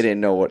ways. Because they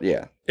didn't know what.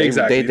 Yeah,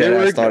 exactly.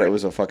 They thought it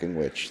was a fucking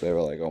witch. They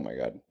were like, oh my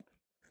god.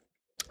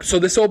 So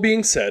this all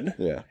being said,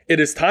 it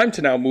is time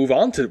to now move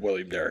on to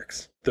William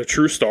Derricks, the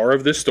true star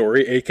of this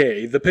story,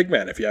 a.k.a. the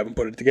Pigman. If you haven't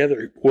put it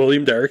together,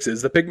 William Derricks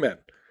is the Pigman.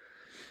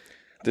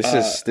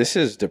 This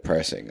is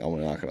depressing. I'm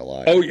not gonna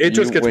lie. Oh, it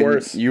just gets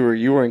worse.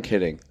 You weren't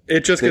kidding.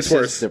 It just gets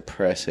worse. This is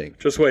depressing.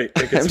 Just wait.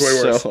 It gets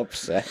way worse. I'm so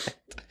upset.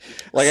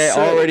 Like I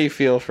already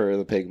feel for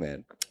the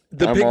Pigman.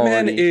 The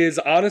Pigman is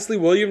honestly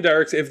William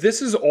Derricks. If this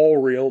is all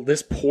real,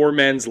 this poor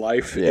man's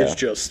life is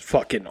just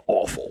fucking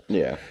awful.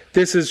 Yeah.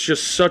 This is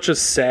just such a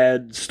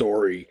sad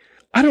story.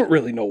 I don't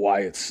really know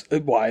why I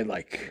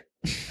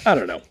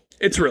don't know.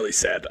 It's really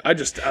sad. I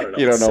don't know.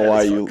 You don't know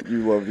why you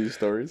love these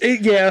stories?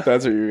 Yeah.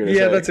 That's what you're going to say?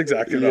 Yeah, that's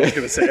exactly what I was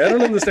going to say. I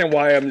don't understand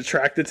why I'm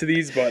attracted to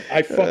these, but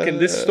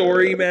this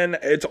story, man,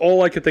 it's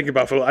all I could think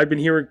about. I've been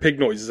hearing pig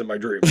noises in my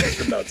dreams.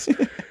 It's nuts.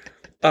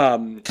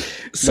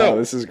 No,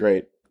 this is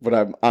great.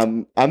 But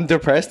I'm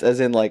depressed as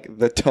in like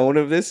the tone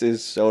of this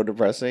is so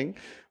depressing.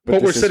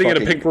 But we're sitting in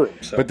a pink room.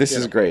 So, but this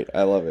is great.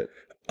 I love it.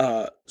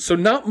 So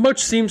not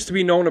much seems to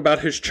be known about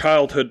his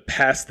childhood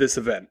past this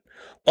event,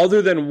 other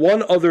than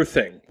one other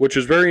thing, which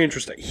is very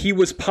interesting. He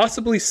was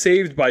possibly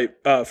saved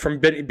from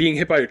being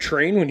hit by a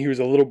train when he was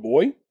a little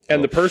boy.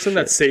 And the person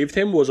that saved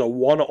him was a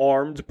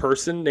one-armed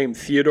person named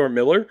Theodore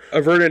Miller.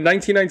 Averted in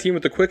 1919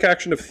 with the quick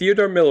action of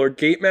Theodore Miller,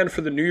 gateman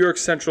for the New York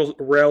Central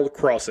Rail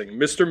crossing.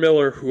 Mr.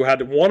 Miller, who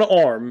had one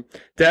arm,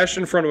 dashed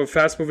in front of a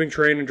fast-moving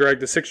train and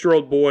dragged a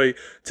 6-year-old boy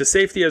to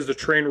safety as the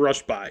train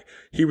rushed by.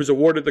 He was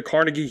awarded the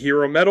Carnegie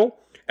Hero Medal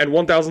and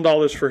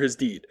 $1,000 for his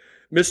deed.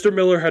 Mr.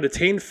 Miller had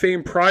attained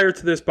fame prior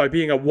to this by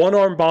being a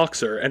one-armed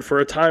boxer and for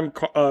a time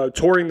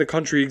touring the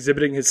country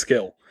exhibiting his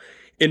skill.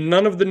 In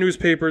none of the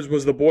newspapers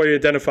was the boy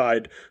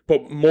identified,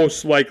 but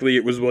most likely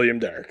it was William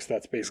Derricks.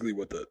 That's basically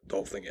what the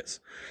whole thing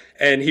is.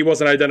 And he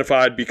wasn't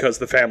identified because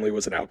the family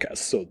was an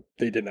outcast, so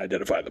they didn't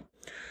identify them.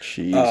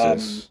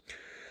 Jesus.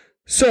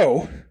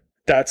 So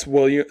that's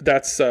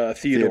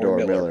Theodore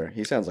Miller.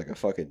 He sounds like a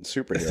fucking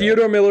superhero.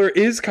 Theodore Miller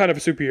is kind of a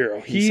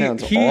superhero. He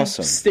sounds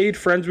awesome. He stayed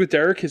friends with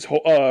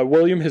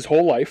William his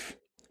whole life.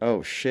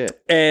 Oh,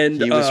 shit.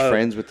 And he was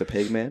friends with the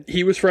Pigman?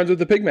 He was friends with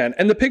the Pigman.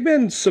 And the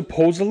Pigman,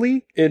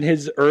 supposedly, in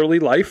his early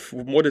life,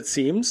 from what it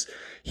seems,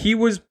 he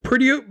was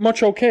pretty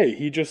much okay.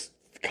 He just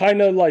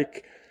kind of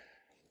like...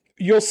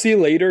 You'll see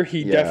later,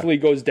 he definitely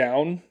goes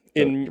down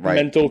in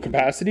mental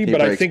capacity,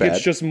 but I think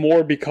it's just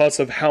more because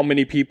of how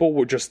many people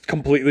were just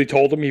completely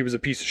told him he was a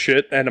piece of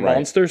shit and a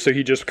monster, so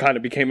he just kind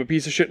of became a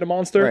piece of shit and a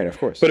monster. Right, of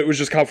course. But it was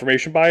just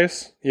confirmation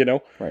bias, you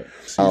know? Right.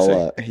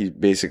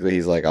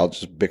 He's like, I'll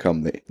just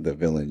become the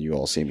villain you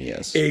all see me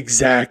as.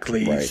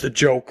 Exactly. Right. He's the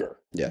Joker.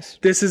 Yes.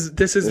 This is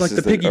like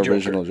the Piggy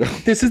Joker.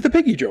 This is the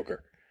Piggy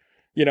Joker.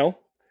 You know?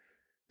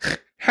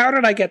 How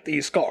did I get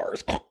these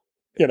scars?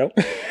 You know?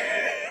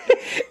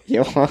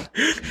 You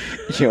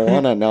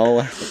want to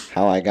know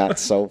how I got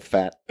so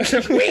fat?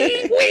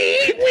 Wee.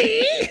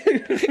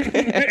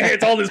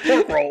 It's all this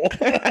pork roll.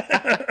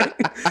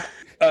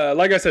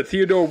 Like I said,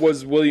 Theodore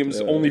was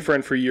William's only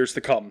friend for years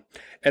to come.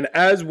 And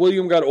as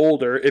William got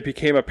older, it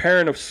became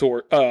apparent of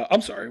sort.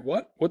 I'm sorry,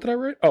 what? What did I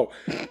write? Oh,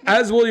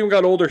 as William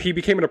got older, he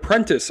became an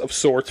apprentice of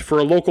sorts for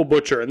a local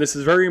butcher, and this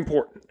is very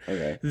important.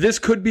 Okay. This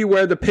could be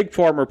where the pig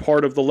farmer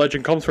part of the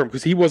legend comes from,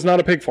 because he was not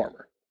a pig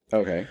farmer.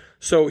 Okay.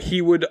 So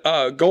he would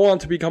go on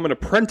to become an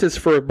apprentice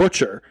for a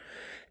butcher.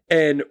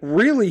 And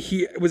really,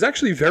 he was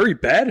actually very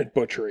bad at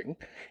butchering.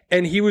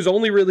 And he was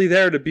only really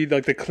there to be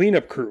like the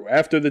cleanup crew.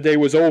 After the day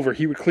was over,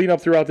 he would clean up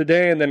throughout the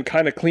day and then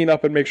kind of clean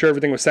up and make sure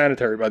everything was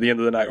sanitary by the end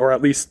of the night. Or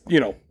at least,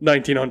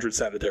 1900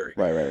 sanitary.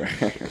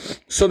 Right.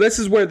 So this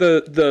is where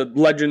the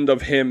legend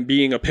of him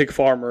being a pig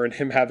farmer and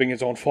him having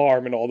his own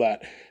farm and all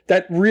that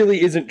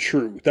really isn't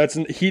true.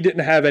 He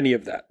didn't have any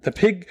of that. The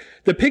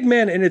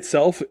Pigman in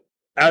itself,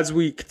 as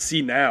we can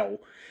see now,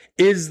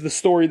 is the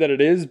story that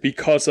it is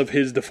because of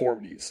his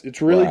deformities.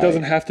 It really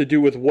doesn't have to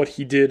do with what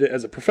he did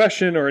as a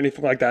profession or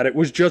anything like that. It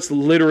was just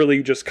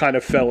literally just kind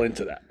of fell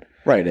into that.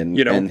 Right, and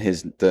and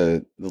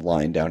the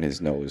line down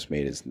his nose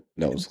made his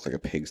nose look like a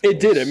pig's nose. It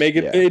did. It make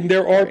it. Yeah. And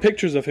there are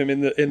pictures of him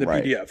in the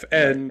PDF.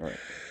 And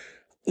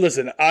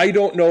listen, I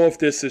don't know if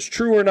this is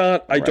true or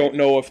not. I don't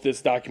know if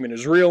this document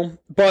is real.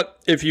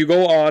 But if you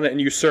go on and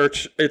you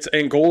search, it's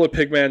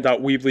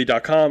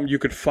angolapigman.weebly.com, you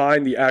could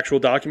find the actual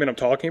document I'm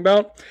talking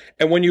about.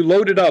 And when you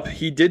load it up,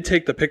 he did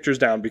take the pictures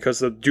down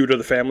due to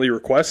the family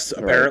requests,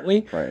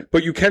 apparently. Right.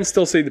 But you can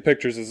still see the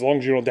pictures as long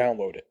as you don't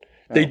download it.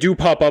 They do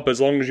pop up as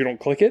long as you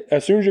don't click it.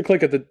 As soon as you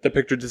click it, the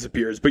picture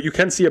disappears. But you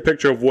can see a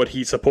picture of what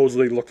he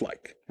supposedly looked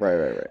like.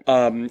 Right.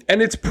 And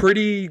it's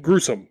pretty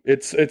gruesome.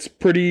 It's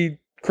pretty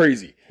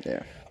crazy.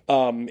 Yeah.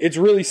 It's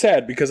really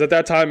sad because at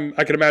that time,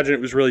 I can imagine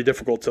it was really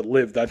difficult to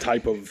live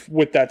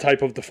with that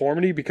type of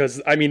deformity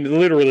because, I mean,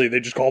 literally, they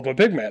just called him a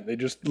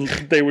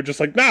pigman. They were just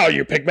like, no,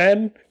 you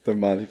pigman. The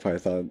Monty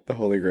Python, the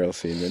Holy Grail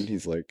scene, and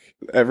he's like,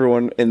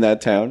 everyone in that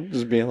town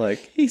just being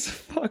like, he's a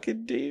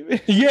fucking demon.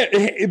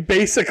 Yeah,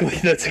 basically,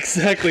 that's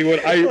exactly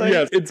what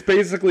yes, it's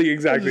basically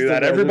exactly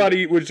that.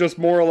 Everybody was just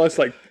more or less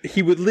like,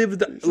 he would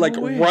live like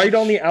right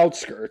on the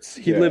outskirts.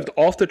 He lived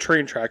off the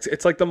train tracks.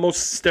 It's like the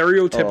most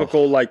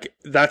stereotypical, like,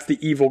 that's the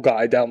evil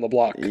guy down the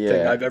block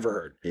thing I've ever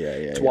heard.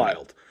 It's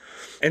wild.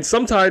 And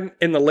sometime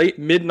in the late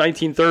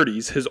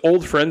mid-1930s, his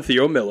old friend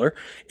Theo Miller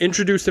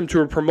introduced him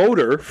to a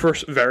promoter for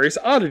various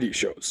oddity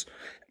shows.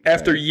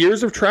 After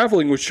years of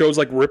traveling with shows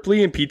like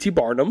Ripley and P.T.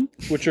 Barnum,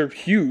 which are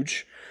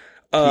huge.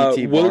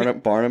 P.T.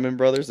 Barnum and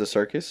Brothers, the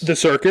circus? The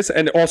circus,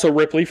 and also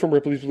Ripley from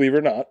Ripley's Believe It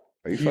or Not.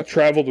 He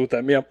traveled with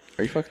them, yeah.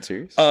 Are you fucking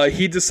serious?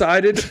 He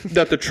decided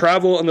that the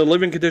travel and the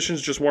living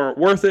conditions just weren't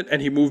worth it,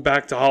 and he moved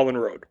back to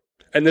Holland Road.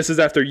 And this is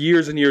after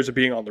years and years of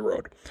being on the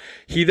road.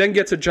 He then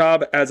gets a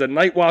job as a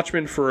night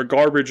watchman for a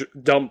garbage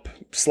dump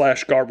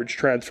 / garbage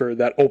transfer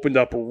that opened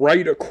up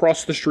right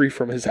across the street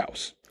from his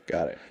house.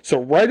 Got it. So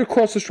right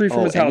across the street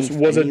from his house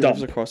was a dump.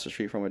 He lives across the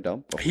street from a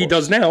dump? He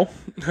does now.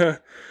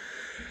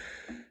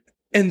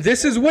 And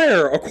this is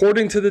where,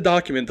 according to the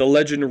document, the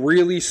legend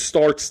really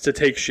starts to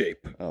take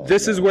shape.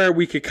 This is where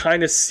we could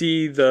kind of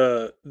see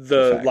the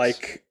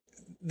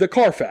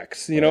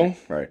Carfax, you know?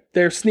 Right.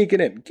 They're sneaking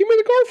in. Give me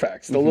the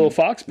Carfax, the little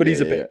fox, but he's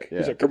a pig.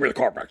 He's like, give me the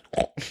Carfax.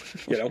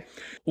 You know?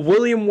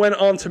 William went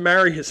on to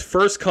marry his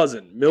first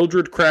cousin,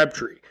 Mildred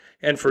Crabtree,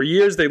 and for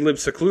years they lived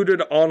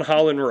secluded on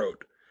Holland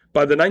Road.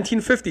 By the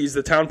 1950s,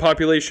 the town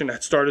population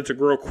had started to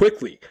grow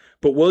quickly,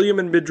 but William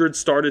and Mildred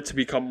started to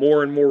become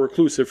more and more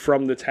reclusive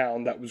from the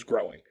town that was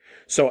growing.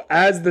 So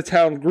as the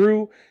town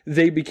grew,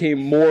 they became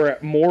more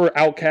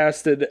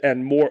outcasted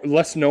and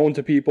less known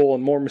to people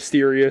and more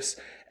mysterious.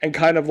 And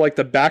kind of like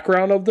the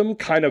background of them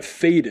kind of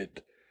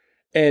faded.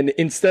 And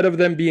instead of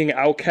them being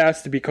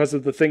outcast because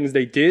of the things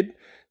they did,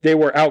 they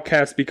were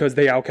outcast because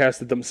they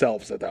outcasted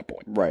themselves at that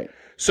point. Right.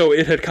 So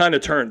it had kind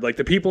of turned. Like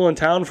the people in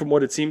town, from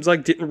what it seems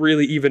like, didn't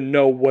really even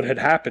know what had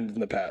happened in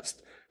the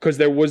past. Because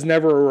there was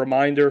never a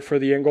reminder for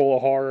the Angola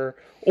horror.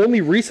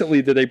 Only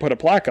recently did they put a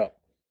plaque up.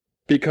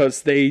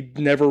 Because they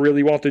never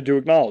really wanted to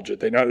acknowledge it.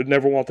 They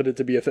never wanted it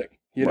to be a thing.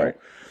 You know?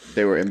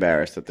 They were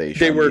embarrassed that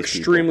they were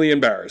extremely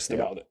embarrassed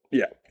about it.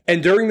 Yeah.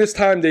 And during this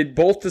time, they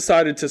both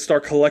decided to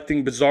start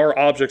collecting bizarre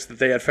objects that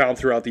they had found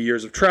throughout the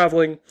years of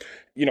traveling,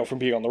 you know, from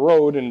being on the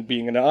road and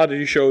being in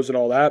oddity shows and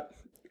all that.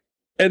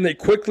 And they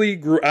quickly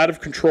grew out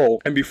of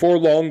control, and before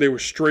long, they were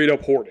straight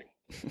up hoarding.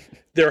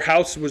 Their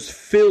house was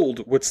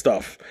filled with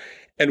stuff,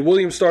 and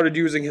William started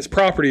using his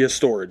property as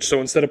storage.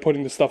 So instead of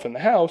putting the stuff in the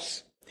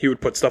house, he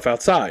would put stuff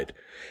outside.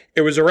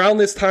 It was around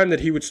this time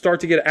that he would start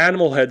to get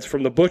animal heads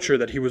from the butcher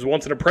that he was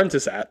once an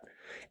apprentice at,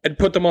 and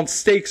put them on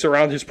stakes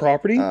around his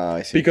property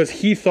because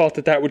he thought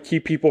that would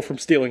keep people from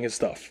stealing his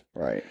stuff.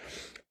 Right.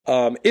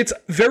 It's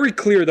very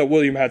clear that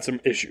William had some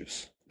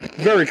issues.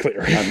 Very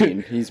clear. I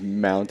mean, he's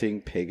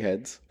mounting pig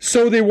heads.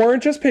 So they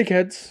weren't just pig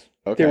heads.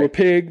 Okay. They were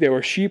pig, they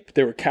were sheep,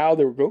 they were cow,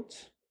 they were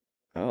goats.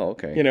 Oh,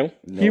 okay. You know,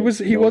 he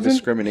wasn't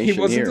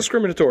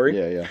discriminatory.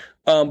 Yeah.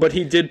 But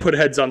he did put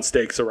heads on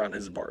stakes around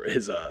his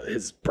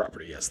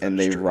property. Yes, and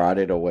they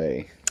rotted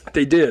away.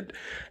 They did,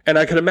 and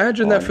I can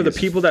imagine that for the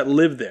people that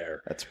lived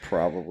there, that's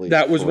probably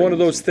was one of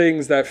those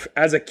things that,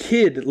 as a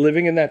kid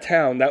living in that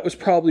town, that was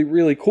probably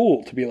really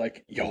cool to be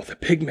like, "Yo, the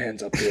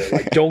Pigman's up there!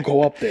 Like, don't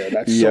go up there.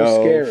 That's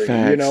so scary."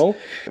 Facts. You know.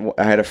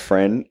 I had a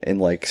friend in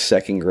like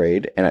second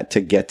grade, and to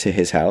get to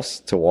his house,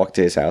 to walk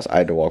to his house, I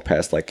had to walk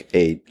past like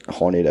a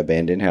haunted,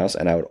 abandoned house,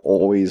 and I would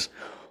always.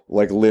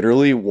 Like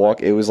literally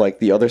walk. It was like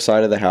the other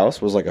side of the house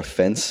was like a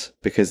fence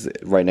because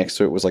right next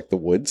to it was like the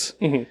woods.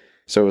 Mm-hmm.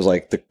 So it was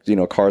like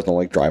cars don't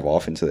like drive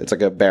off into it. It's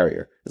like a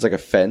barrier. It's like a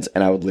fence,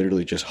 and I would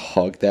literally just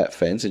hug that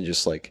fence and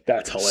just like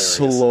that's hilarious.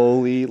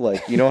 Slowly,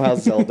 like you know how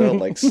Zelda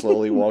like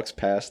slowly walks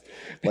past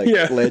like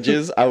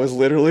ledges. I was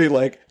literally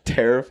like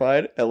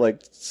terrified at like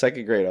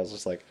second grade. I was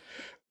just like.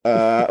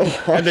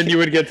 And then you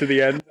would get to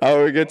the end. I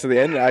would get to the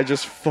end and I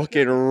just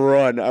fucking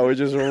run. I would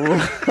just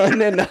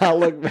run and not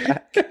look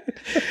back.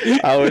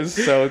 I was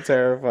so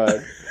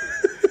terrified.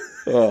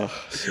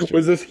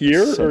 Was this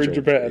here or in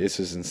Japan? This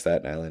is in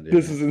Staten Island.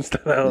 This is in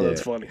Staten Island.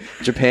 That's funny.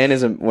 Japan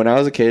when I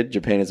was a kid,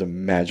 Japan is a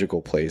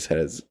magical place.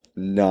 There's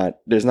not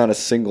a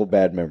single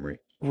bad memory.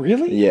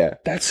 Really? Yeah.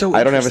 That's so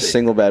I don't have a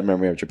single bad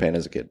memory of Japan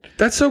as a kid.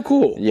 That's so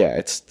cool. Yeah,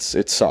 it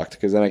sucked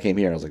because then I came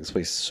here and I was like, this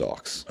place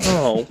sucks.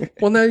 Oh.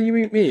 Well, now you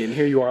meet me and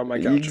here you are on my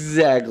couch.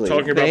 Exactly.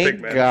 Talking about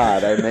Pigman. Thank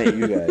God I met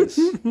you guys.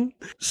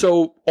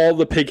 So all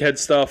the pighead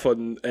stuff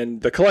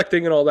and the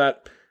collecting and all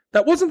that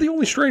wasn't the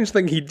only strange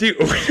thing he'd do.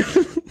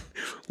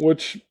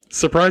 Which,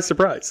 surprise,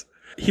 surprise.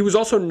 He was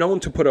also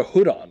known to put a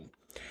hood on.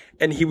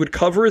 And he would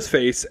cover his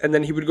face and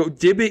then he would go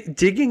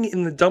digging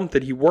in the dump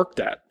that he worked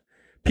at.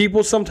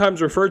 People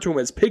sometimes refer to him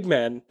as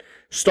Pigman,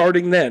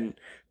 starting then,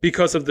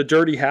 because of the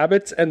dirty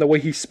habits and the way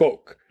he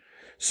spoke.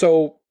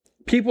 So,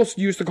 people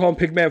used to call him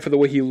Pigman for the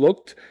way he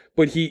looked,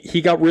 but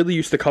he got really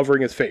used to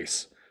covering his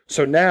face.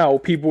 So now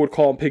people would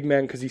call him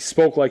Pigman because he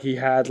spoke like he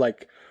had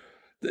like,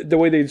 the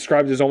way they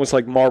described it is almost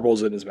like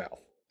marbles in his mouth.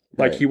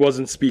 Like he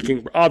wasn't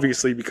speaking,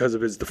 obviously, because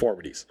of his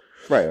deformities.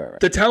 Right.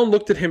 The town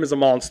looked at him as a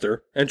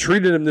monster and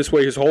treated him this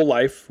way his whole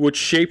life, which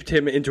shaped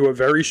him into a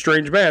very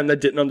strange man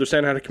that didn't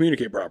understand how to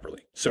communicate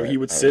properly. So he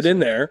would sit in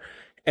there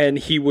and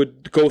he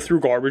would go through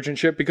garbage and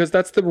shit because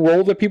that's the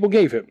role that people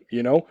gave him,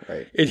 you know?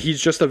 Right. And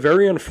he's just a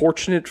very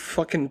unfortunate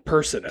fucking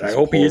person. And I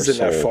hope he isn't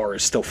that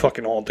forest still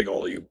fucking haunting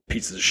all of you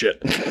pieces of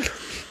shit.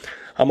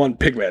 I'm on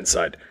Pigman's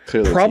side.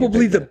 Clearly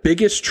probably the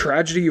biggest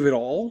tragedy of it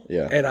all.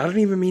 Yeah. And I don't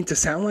even mean to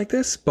sound like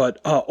this, but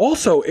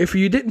also, if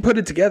you didn't put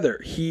it together,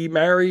 he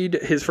married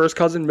his first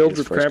cousin,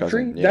 Mildred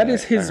Crabtree. Yeah,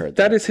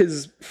 that is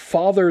his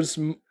father's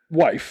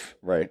wife.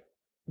 Right.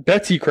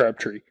 Betsy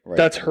Crabtree. Right.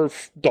 That's her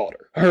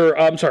daughter.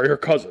 Her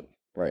cousin.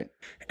 Right.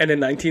 And in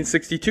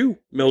 1962,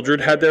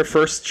 Mildred had their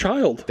first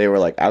child. They were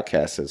like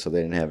outcasted, so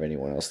they didn't have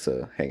anyone else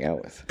to hang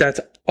out with. That's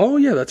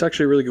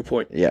actually a really good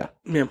point. Yeah.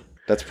 Yeah.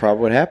 That's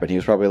probably what happened. He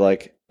was probably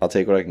like, I'll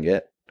take what I can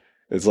get.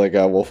 It's like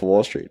Wolf of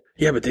Wall Street.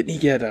 Yeah, but didn't he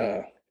get,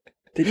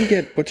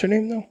 what's her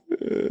name though?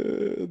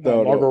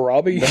 Margot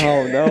Robbie?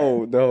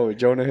 No.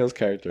 Jonah Hill's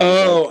character.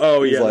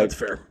 Yeah, like, that's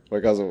fair. My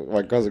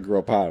cousin grew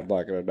up hot. I'm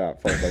not going to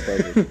not fuck my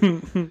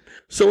cousin.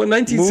 So in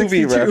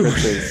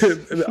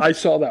 1962, I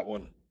saw that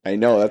one. I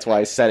know, that's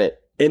why I said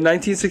it. In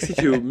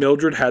 1962,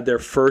 Mildred had their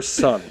first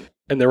son,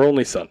 and their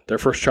only son. Their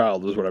first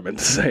child is what I meant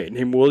to say,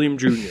 named William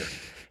Jr.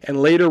 And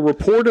later,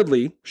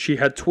 reportedly, she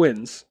had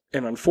twins.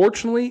 And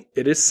unfortunately,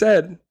 it is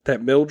said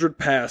that Mildred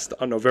passed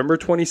on November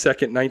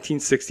 22nd,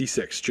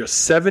 1966,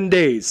 just 7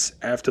 days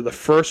after the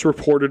first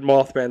reported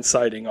Mothman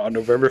sighting on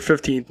November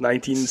 15th,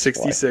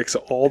 1966,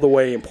 all the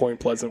way in Point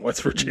Pleasant,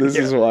 West Virginia. This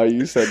is why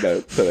you said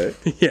that today.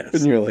 Yes.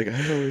 And you were like,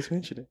 I always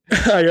mention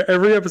it.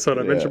 Every episode,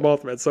 I mention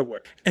Mothman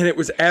somewhere. And it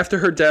was after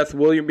her death,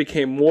 William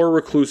became more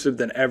reclusive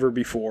than ever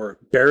before,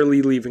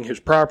 barely leaving his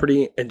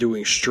property and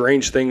doing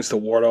strange things to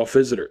ward off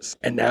visitors.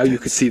 And now you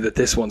can see that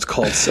this one's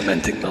called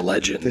Cementing the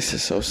Legend. This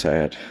is so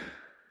sad.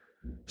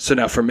 So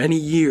now for many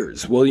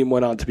years, William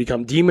went on to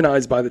become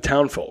demonized by the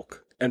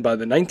townfolk. And by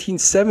the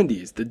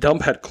 1970s, the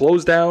dump had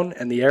closed down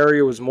and the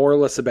area was more or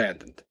less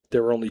abandoned.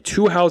 There were only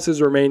 2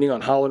 houses remaining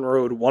on Holland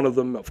Road, one of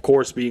them, of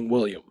course, being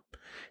William.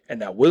 And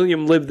now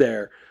William lived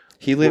there.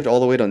 He lived all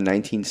the way to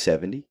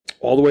 1970?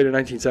 All the way to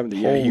 1970,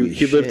 yeah.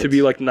 He lived to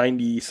be like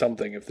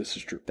 90-something, if this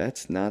is true.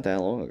 That's not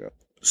that long ago.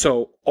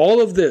 So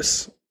all of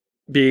this,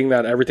 being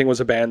that everything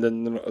was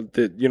abandoned,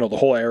 the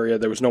whole area,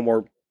 there was no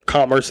more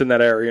commerce in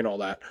that area and all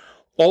that.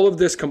 All of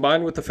this,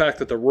 combined with the fact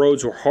that the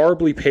roads were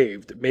horribly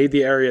paved, made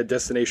the area a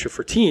destination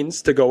for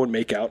teens to go and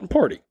make out and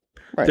party.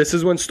 Right. This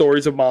is when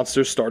stories of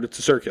monsters started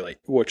to circulate,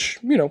 which,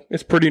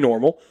 is pretty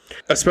normal,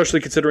 especially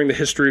considering the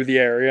history of the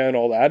area and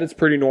all that. It's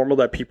pretty normal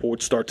that people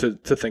would start to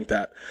think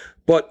that.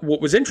 But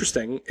what was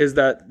interesting is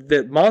that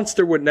the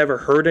monster would never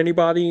hurt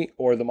anybody,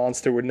 or the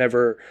monster would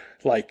never,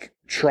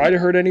 try to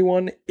hurt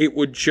anyone. It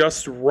would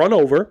just run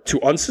over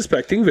to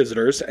unsuspecting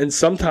visitors and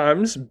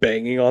sometimes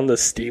banging on the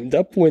steamed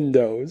up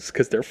windows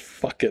because they're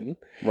fucking.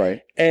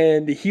 Right.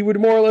 And he would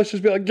more or less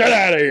just be like, get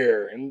out of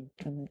here, and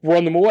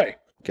run them away.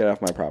 Get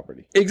off my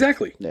property.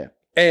 Exactly. Yeah.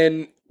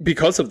 And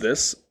because of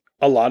this,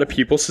 a lot of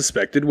people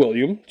suspected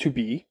William to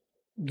be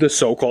the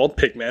so-called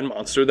Pigman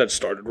monster that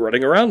started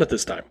running around at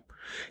this time.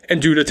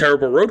 And due to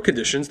terrible road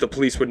conditions, the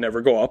police would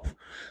never go up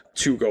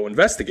to go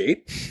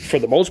investigate, for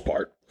the most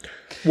part,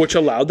 which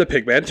allowed the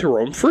Pigman to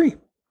roam free.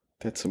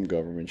 That's some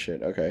government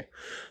shit. Okay.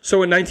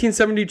 So in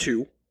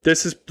 1972,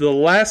 this is the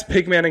last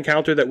Pigman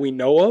encounter that we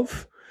know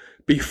of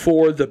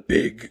before the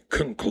big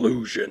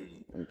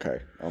conclusion.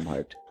 Okay, I'm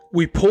hyped.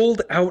 We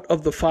pulled out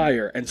of the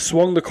fire and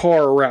swung the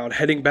car around,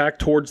 heading back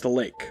towards the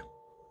lake.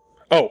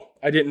 Oh,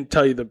 I didn't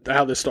tell you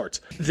how this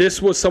starts.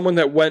 This was someone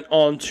that went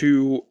on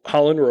to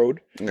Holland Road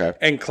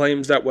and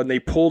claims that when they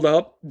pulled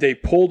up, they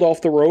pulled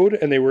off the road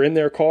and they were in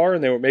their car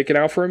and they were making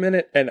out for a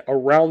minute and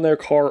around their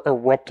car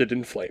erupted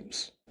in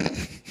flames.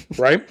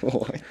 Right?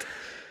 What?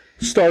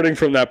 Starting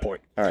from that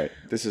point. All right.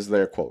 This is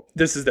their quote.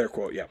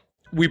 Yeah.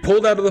 We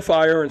pulled out of the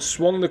fire and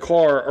swung the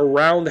car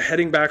around,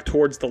 heading back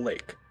towards the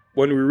lake.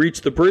 When we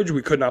reached the bridge,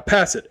 we could not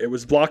pass it. It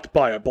was blocked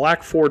by a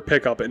black Ford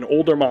pickup, an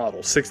older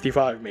model,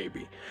 65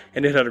 maybe.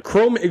 And it had a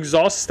chrome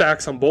exhaust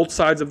stacks on both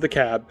sides of the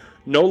cab,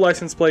 no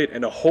license plate,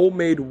 and a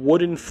homemade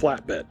wooden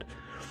flatbed.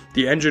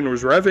 The engine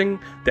was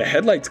revving, the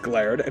headlights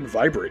glared and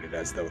vibrated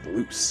as though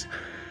loose.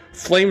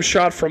 Flames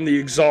shot from the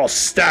exhaust,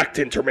 stacked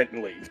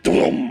intermittently.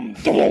 Dum,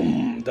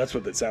 dum. That's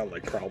what they sound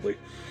like, probably.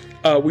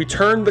 We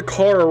turned the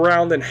car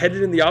around and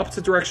headed in the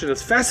opposite direction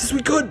as fast as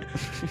we could.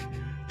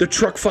 The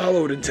truck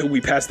followed until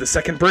we passed the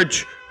second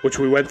bridge, which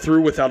we went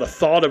through without a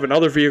thought of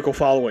another vehicle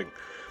following.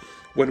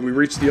 When we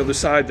reached the other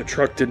side, the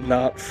truck did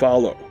not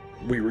follow.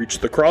 We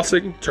reached the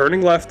crossing,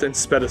 turning left, and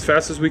sped as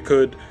fast as we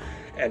could,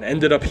 and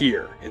ended up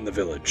here in the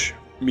village,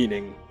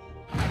 meaning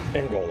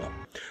Angola.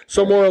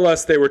 So more or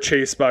less, they were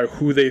chased by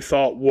who they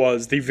thought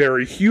was the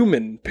very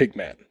human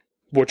Pigman,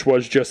 which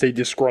was just a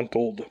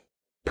disgruntled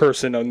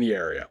person in the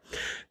area.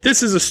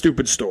 This is a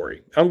stupid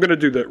story. I'm going to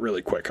do that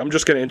really quick. I'm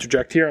just going to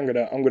interject here. I'm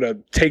going to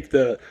take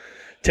the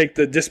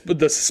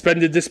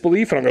suspended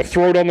disbelief and I'm going to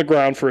throw it on the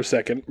ground for a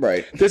second.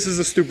 Right. This is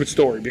a stupid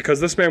story because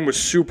this man was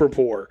super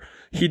poor.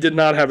 He did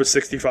not have a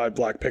 65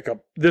 black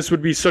pickup. This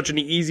would be such an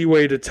easy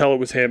way to tell it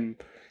was him.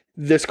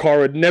 This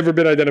car had never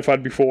been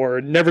identified before,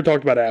 never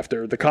talked about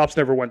after. The cops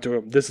never went to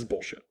him. This is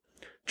bullshit.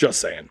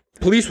 Just saying.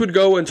 Police would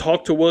go and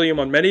talk to William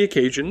on many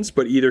occasions,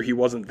 but either he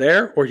wasn't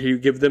there or he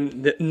would give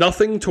them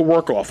nothing to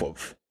work off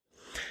of.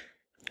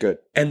 Good.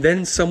 And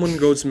then someone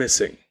goes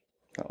missing.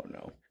 Oh,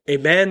 no. A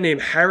man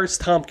named Harris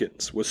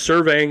Tompkins was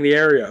surveying the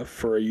area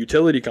for a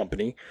utility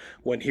company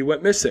when he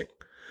went missing.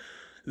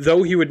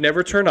 Though he would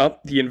never turn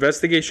up, the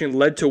investigation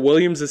led to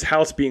Williams'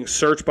 house being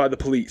searched by the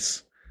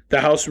police.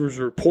 The house was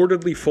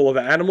reportedly full of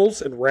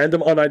animals and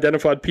random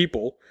unidentified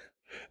people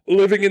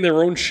living in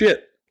their own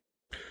shit.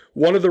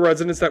 One of the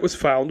residents that was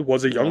found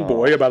was a young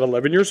boy about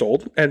 11 years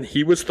old, and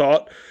he was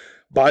thought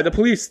by the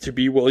police to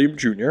be William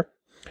Jr.,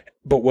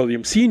 but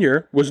William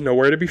Sr. was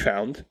nowhere to be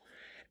found,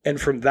 and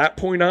from that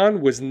point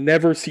on was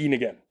never seen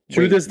again.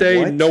 To this day,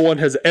 what? No one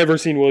has ever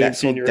seen William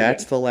Sr.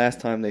 That's the last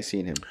time they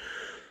seen him.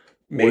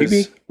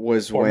 Maybe.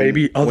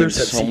 Maybe others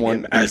have seen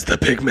him as the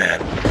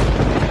Pigman.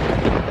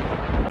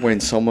 When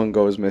someone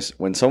goes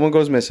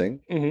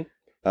missing,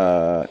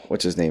 mm-hmm.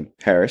 What's his name?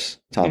 Harris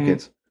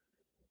Tompkins. Mm-hmm.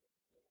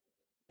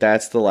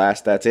 That's the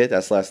last. That's it.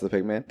 That's the last of the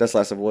Pigman. That's the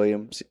last of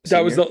William. Sr.?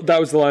 That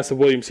was the last of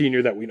William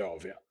Sr. that we know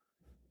of. Yeah.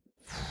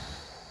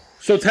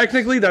 So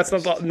technically, that's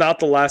not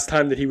the last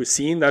time that he was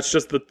seen. That's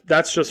just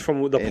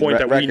from the point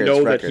that we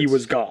know that he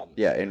was gone.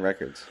 Yeah, in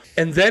records.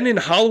 And then in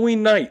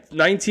Halloween night,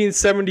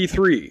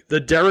 1973, the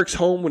Derrick's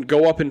home would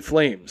go up in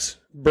flames,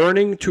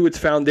 burning to its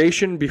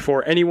foundation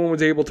before anyone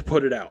was able to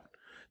put it out.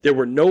 There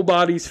were no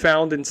bodies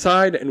found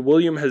inside, and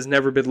William has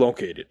never been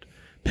located.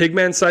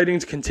 Pigman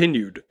sightings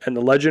continued, and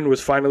the legend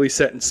was finally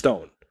set in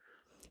stone.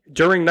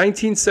 During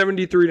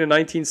 1973 to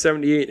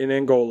 1978 in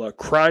Angola,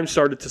 crime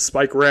started to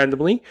spike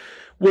randomly,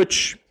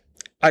 which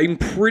I'm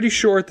pretty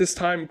sure at this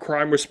time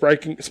crime was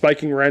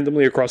spiking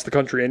randomly across the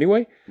country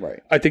anyway. Right.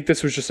 I think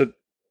this was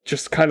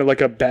just kind of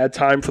like a bad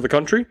time for the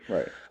country.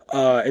 Right.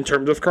 In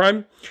terms of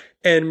crime.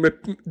 And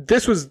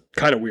this was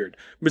kind of weird.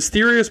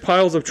 Mysterious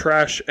piles of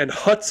trash and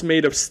huts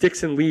made of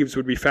sticks and leaves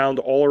would be found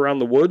all around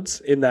the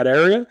woods in that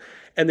area.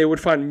 And they would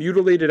find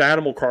mutilated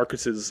animal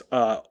carcasses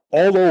all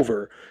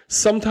over,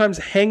 sometimes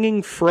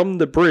hanging from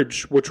the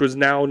bridge, which was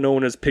now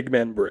known as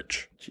Pigman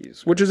Bridge.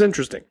 Jeez. Which is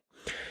interesting.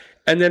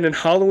 And then in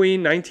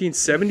Halloween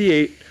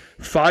 1978,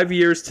 5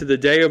 years to the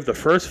day of the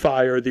first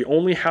fire, the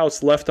only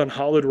house left on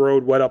Holland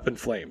Road went up in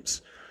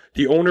flames.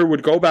 The owner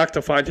would go back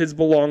to find his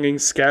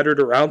belongings scattered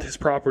around his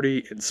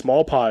property in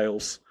small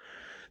piles.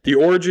 The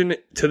origin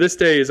to this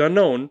day is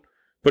unknown,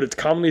 but it's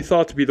commonly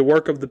thought to be the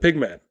work of the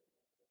Pigman.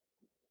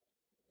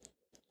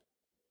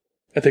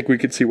 I think we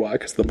could see why,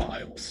 because the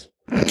piles.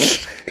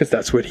 Because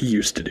that's what he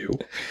used to do.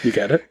 You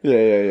get it?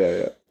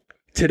 Yeah.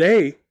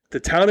 Today, the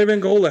town of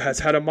Angola has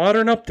had a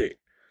modern update,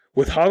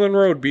 with Holland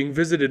Road being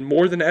visited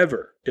more than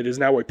ever. It is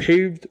now a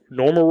paved,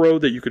 normal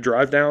road that you could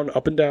drive down,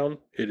 up and down.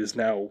 It is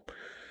now,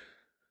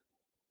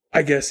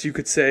 I guess you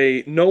could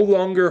say, no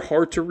longer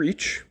hard to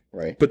reach.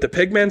 Right. But the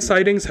Pigman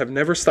sightings have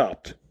never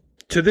stopped.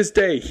 To this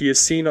day, he is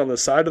seen on the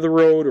side of the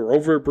road or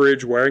over a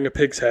bridge wearing a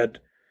pig's head.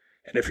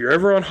 And if you're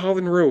ever on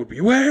Holland Road,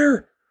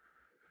 beware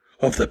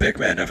of the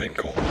Pigman of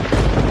Angola.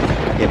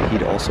 And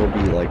he'd also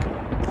be like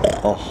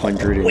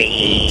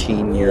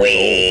 118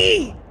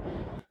 years old.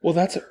 Well,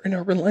 that's an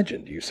urban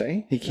legend, you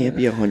say? He can't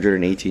be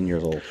 118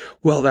 years old.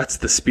 Well, that's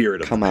the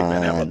spirit of the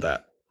Pigman. How about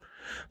that?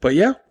 But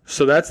yeah,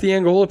 so that's the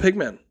Angola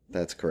Pigman.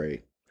 That's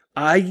great.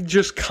 I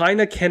just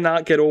kind of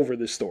cannot get over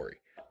this story.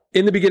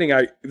 In the beginning,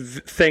 I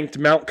thanked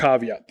Mount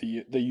Caveat,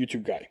 the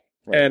YouTube guy.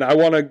 Right. And I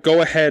want to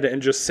go ahead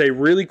and just say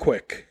really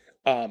quick,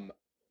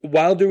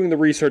 while doing the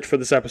research for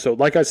this episode,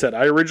 like I said,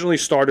 I originally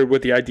started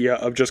with the idea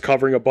of just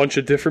covering a bunch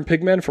of different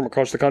pigmen from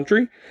across the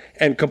country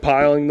and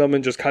compiling them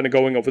and just kind of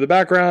going over the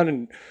background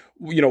and,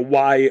 you know,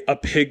 why a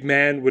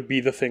pigman would be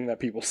the thing that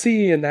people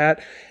see and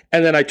that.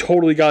 And then I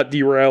totally got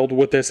derailed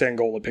with this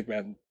Angola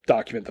pigman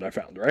document that I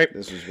found, right?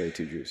 This was way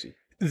too juicy.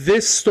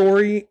 This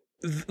story,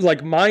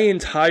 like my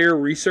entire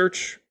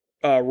research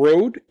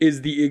road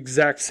is the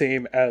exact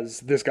same as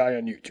this guy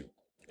on YouTube.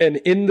 And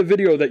in the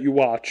video that you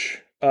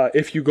watch,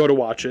 if you go to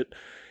watch it,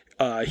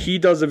 he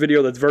does a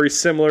video that's very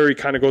similar. He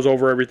kind of goes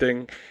over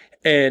everything.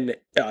 And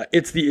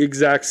it's the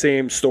exact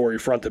same story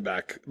front to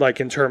back,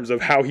 like in terms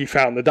of how he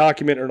found the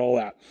document and all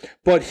that.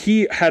 But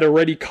he had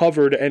already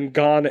covered and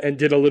gone and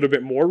did a little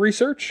bit more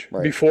research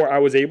before I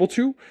was able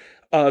to.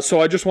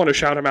 So I just want to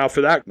shout him out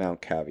for that.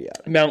 Mount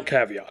Caveat.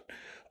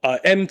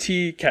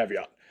 MT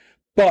Caveat.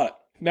 But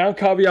Mount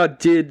Caveat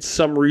did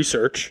some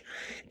research,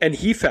 and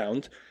he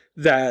found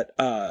that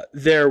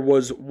there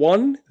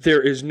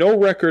is no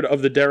record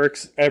of the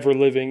Derricks ever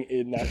living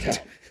in that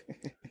town.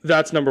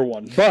 That's number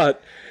one.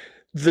 But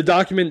the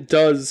document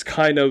does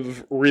kind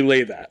of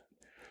relay that.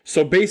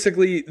 So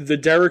basically, the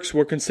Derricks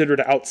were considered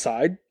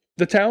outside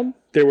the town.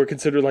 They were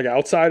considered like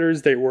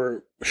outsiders. They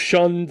were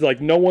shunned. Like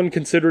no one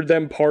considered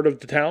them part of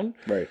the town.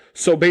 Right.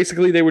 So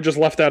basically they were just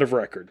left out of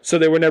record. So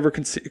they were never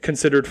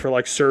considered for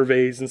like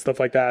surveys and stuff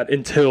like that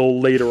until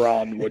later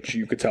on, which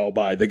you could tell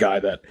by the guy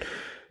that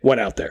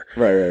went out there.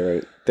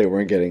 Right. They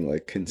weren't getting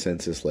like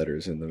consensus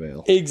letters in the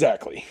mail.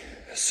 Exactly.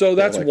 So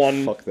that's like,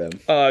 one. Fuck them.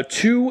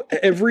 2,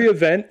 every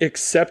event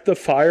except the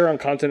fire on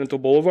Continental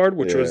Boulevard,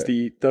 which was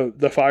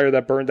the fire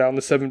that burned down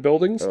the 7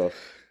 buildings. Oh.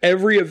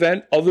 Every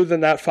event other than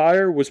that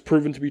fire was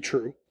proven to be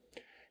true.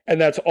 And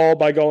that's all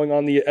by going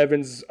on the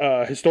Evans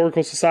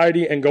Historical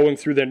Society and going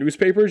through their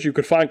newspapers. You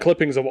could find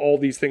clippings of all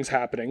these things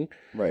happening.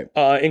 Right.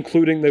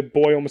 Including the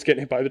boy almost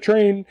getting hit by the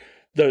train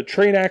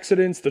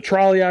accidents, the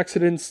trolley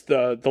accidents,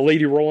 the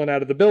lady rolling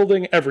out of the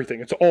building, everything.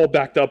 It's all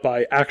backed up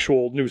by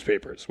actual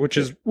newspapers, which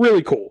is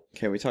really cool.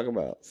 Can we talk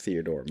about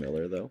Theodore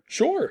Miller, though?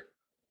 Sure.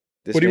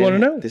 What do you want to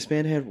know? This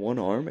man had one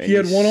arm. And he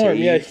had one arm.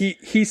 Yeah,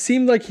 he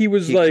seemed like he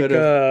was like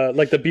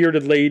the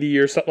bearded lady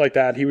or something like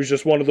that. He was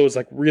just one of those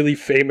like really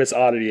famous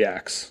oddity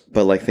acts.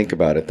 But like, think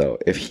about it though.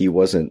 If he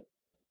wasn't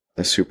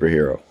a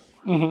superhero,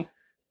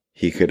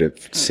 he could have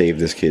saved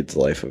this kid's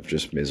life of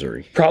just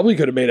misery. Probably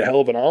could have made a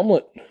hell of an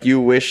omelet. You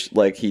wish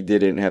like he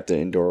didn't have to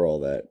endure all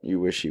that. You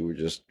wish he would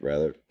just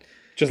rather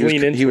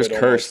lean into it. He was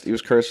cursed. Almost. He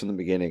was cursed from the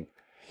beginning.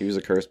 He was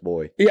a cursed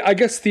boy. Yeah, I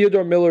guess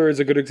Theodore Miller is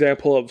a good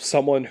example of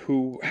someone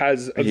who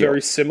has a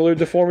very similar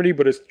deformity,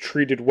 but is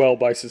treated well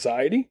by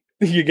society.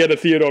 You get a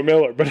Theodore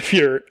Miller, but if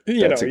you're,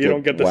 you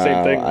don't get the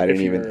same thing. I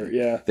didn't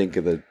even think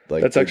of the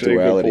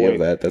duality of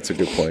that. That's a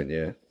good point.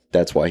 Yeah,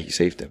 that's why he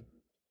saved him.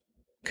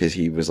 Because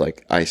he was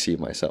like, I see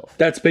myself.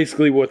 That's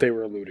basically what they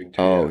were alluding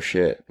to. Oh,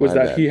 shit. Was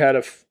that he had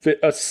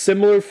a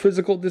similar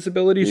physical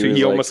disability, so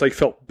he almost like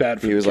felt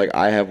bad for He was like,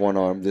 I have one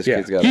arm, this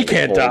kid's got he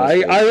can't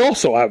die, I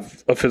also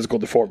have a physical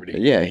deformity.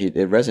 Yeah, it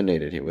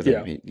resonated with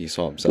him. He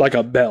saw himself. Like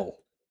a bell.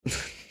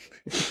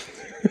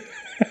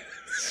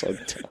 So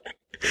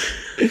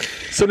dumb.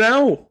 So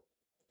now,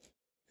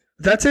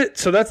 that's it.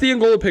 So that's the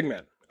Angola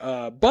Pigman.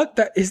 But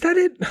is that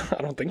it? I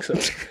don't think so.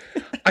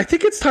 I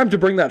think it's time to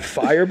bring that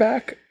fire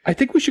back. I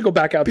think we should go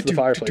back out to the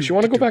fireplace. You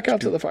want to go back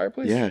out to the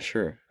fireplace? Yeah,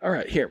 sure. All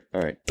right, here.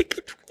 All right.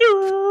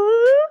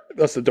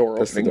 That's the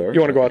door opening. You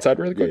want to go outside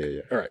really quick?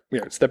 Yeah. All right,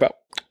 here, step out.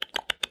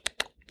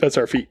 That's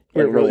our feet.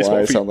 We're really small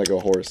feet. I sound like a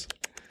horse.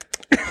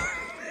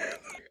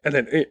 And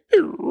then,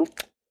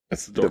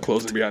 that's the door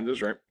closing behind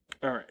us, right?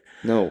 All right.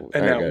 No.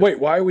 And now, wait,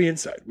 why are we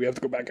inside? We have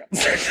to go back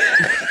outside.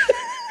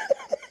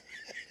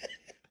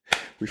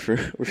 We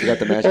forgot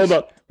the matches. Hold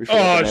up.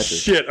 Oh,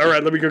 shit. All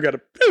right, let me go get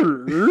it.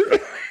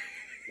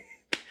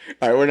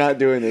 All right, we're not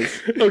doing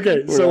this.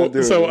 Okay,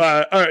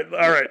 all right.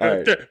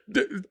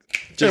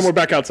 And we're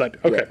back outside.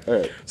 Okay. Yeah, all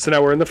right. So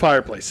now we're in the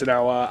fireplace. So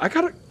now I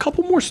got a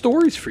couple more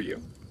stories for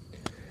you.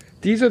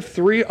 These are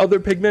 3 other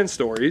Pigman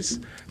stories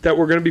that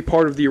were going to be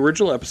part of the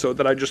original episode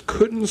that I just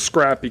couldn't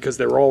scrap because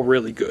they were all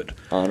really good.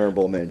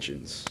 Honorable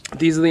mentions.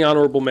 These are the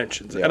honorable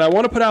mentions. Yeah. And I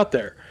want to put out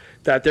there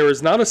that there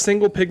is not a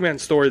single Pigman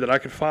story that I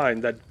could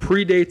find that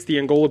predates the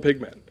Angola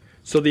Pigman.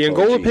 So the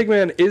Angola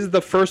Pigman is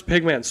the first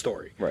Pigman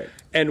story. Right.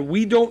 And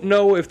we don't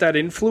know if that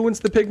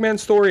influenced the Pigman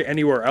story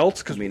anywhere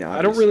else, because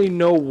I don't really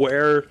know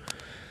where.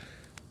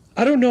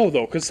 I don't know,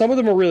 though, because some of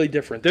them are really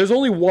different. There's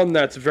only one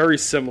that's very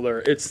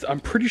similar. I'm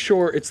pretty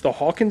sure it's the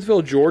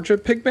Hawkinsville, Georgia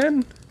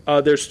Pigman.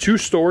 There's 2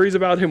 stories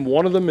about him.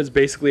 One of them is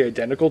basically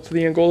identical to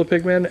the Angola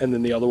Pigman, and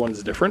then the other one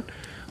is different.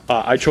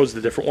 I chose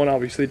the different one,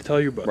 obviously, to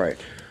tell you. But right.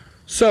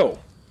 So,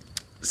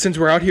 since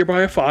we're out here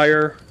by a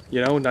fire,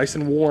 nice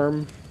and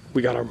warm,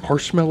 we got our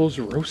marshmallows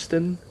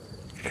roasting.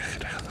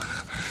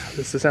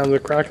 This is the sound of the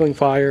crackling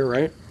fire,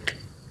 right?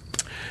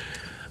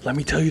 Let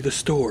me tell you the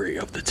story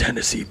of the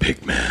Tennessee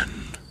Pigman.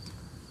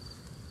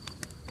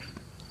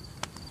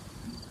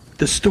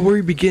 The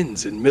story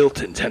begins in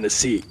Milton,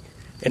 Tennessee.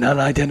 An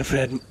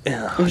unidentified...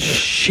 Oh,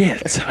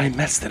 shit. I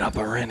messed it up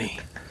already.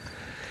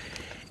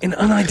 An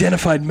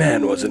unidentified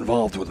man was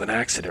involved with an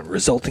accident,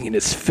 resulting in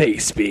his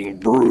face being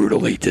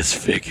brutally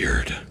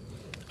disfigured.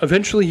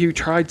 Eventually, he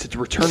tried to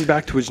return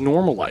back to his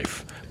normal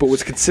life, but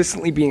was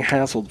consistently being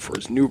hassled for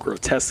his new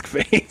grotesque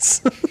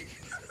face.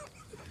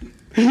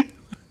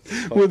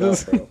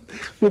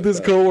 with his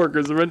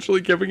coworkers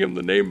eventually giving him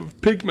the name of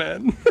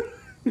Pigman.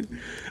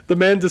 The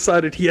man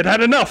decided he had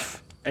had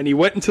enough, and he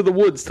went into the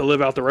woods to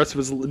live out the rest of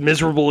his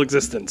miserable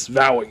existence,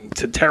 vowing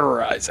to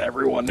terrorize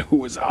everyone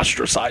who has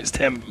ostracized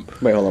him.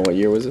 Wait, hold on. What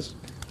year was this?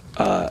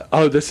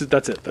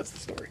 That's it. That's the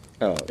story.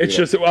 Oh,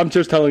 I'm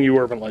just telling you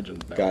urban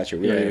legends now. Gotcha.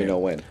 We don't even know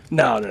when.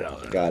 No.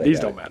 Got it. These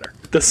don't matter.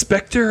 The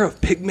Spectre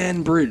of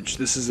Pigman Bridge.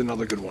 This is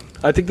another good one.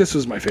 I think this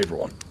was my favorite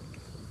one.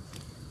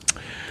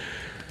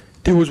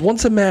 There was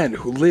once a man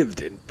who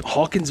lived in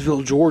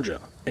Hawkinsville, Georgia,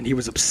 and he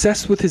was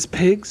obsessed with his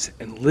pigs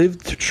and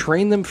lived to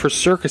train them for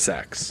circus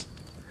acts.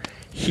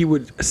 He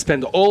would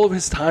spend all of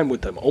his time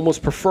with them,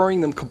 almost preferring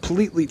them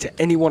completely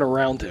to anyone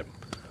around him.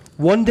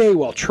 One day,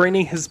 while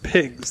training his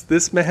pigs,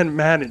 this man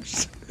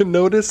managed to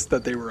notice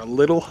that they were a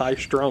little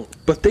high-strung,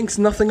 but thinks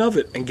nothing of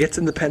it and gets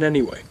in the pen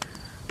anyway.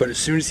 But as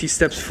soon as he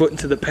steps foot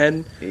into the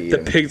pen,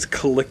 the pigs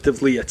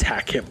collectively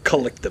attack him.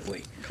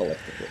 Collectively.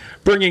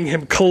 bringing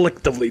him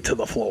collectively to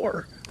the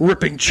floor,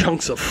 ripping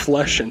chunks of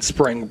flesh and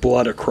spraying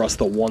blood across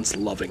the once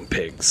loving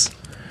pigs.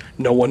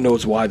 No one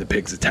knows why the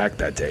pigs attacked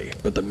that day,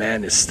 but the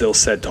man is still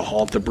said to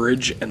haunt the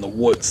bridge and the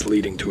woods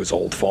leading to his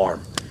old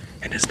farm,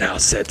 and is now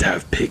said to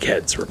have pig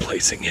heads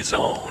replacing his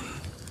own.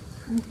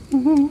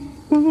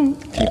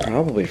 He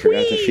probably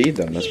forgot to feed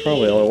them. That's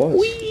probably all it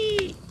was.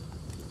 Whee!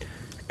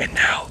 And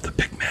now the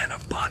Pigman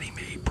of Bonnie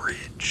Bay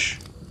Bridge.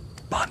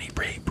 Bonnie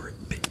Bay Bridge.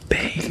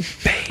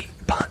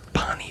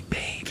 Bonnie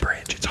Bay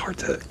Bridge. It's hard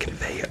to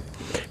convey it.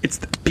 It's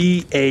the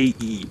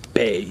B-A-E,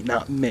 Bay,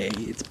 not May.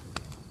 It's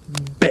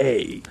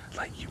Bay.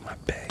 Like you, my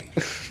Bay.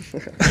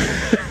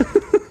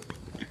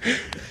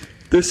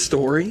 This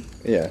story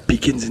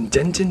begins in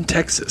Denton,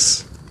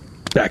 Texas,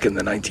 back in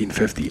the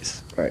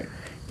 1950s. Right.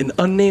 An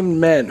unnamed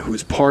man who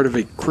is part of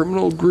a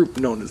criminal group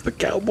known as the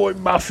Cowboy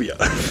Mafia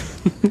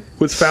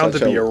was found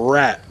to be a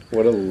rat.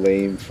 What a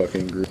lame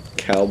fucking group.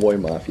 Cowboy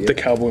Mafia? The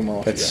Cowboy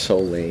Mafia. That's so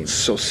lame.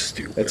 So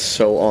stupid. That's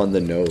so on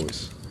the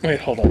nose. Wait,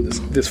 hold on.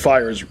 This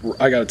fire is...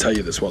 I gotta tell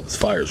you this while this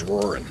fire is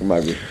roaring. It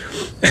might be.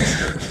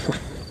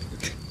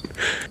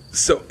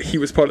 So, he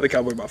was part of the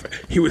Cowboy Mafia.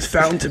 He was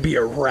found to be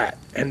a rat.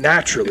 And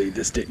naturally,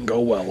 this didn't go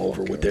well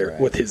over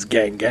with his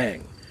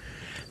gang.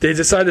 They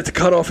decided to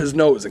cut off his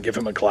nose and give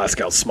him a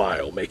Glasgow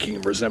smile, making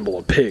him resemble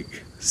a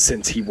pig,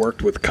 since he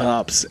worked with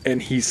cops and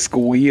he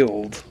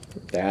squealed.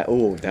 That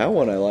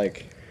one I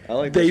like. I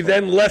like. They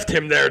then left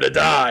him there to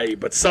die,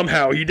 but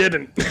somehow he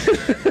didn't.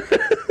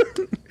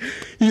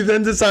 He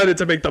then decided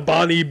to make the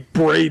Bonnie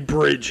Bay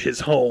Bridge his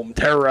home,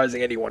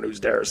 terrorizing anyone who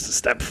dares to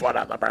step foot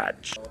on the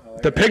bridge.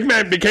 The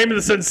Pigman became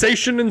the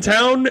sensation in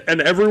town,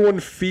 and everyone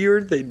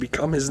feared they'd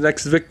become his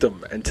next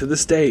victim. And to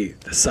this day,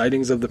 the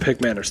sightings of the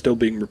Pigman are still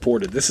being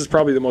reported. This is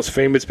probably the most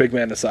famous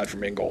Pigman aside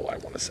from Angola, I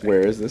want to say.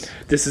 Where is this?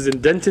 This is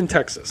in Denton,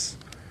 Texas.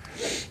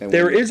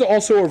 There is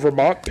also a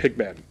Vermont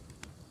Pigman,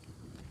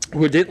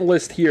 who didn't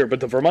list here,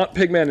 but the Vermont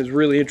Pigman is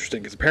really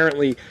interesting because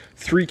apparently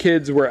 3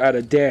 kids were at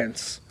a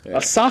dance,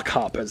 a sock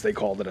hop as they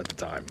called it at the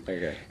time.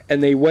 Okay.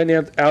 And they went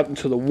out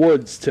into the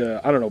woods to,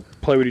 I don't know,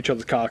 play with each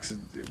other's cocks.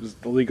 It was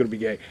illegal to be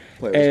gay.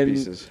 Play with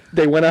his pieces.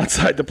 They went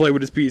outside to play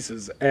with his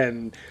pieces,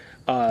 and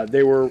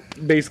they were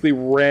basically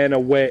ran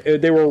away.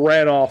 They were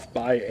ran off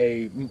by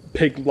a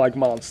pig-like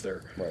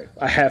monster, right.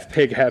 A half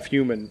pig, half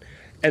human,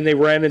 and they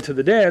ran into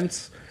the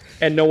dance,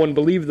 and no one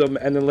believed them.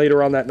 And then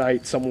later on that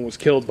night, someone was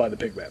killed by the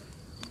Pigman.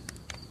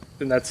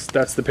 And that's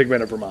the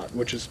Pigman of Vermont,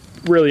 which is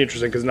really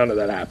interesting because none of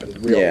that happened.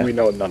 We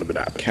know none of it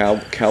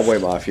happened. Cowboy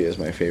Mafia is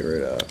my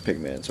favorite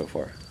Pigman so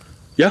far.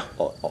 Yeah.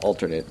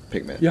 Alternate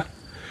Pigman. Yeah.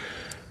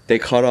 They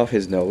cut off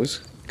his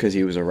nose because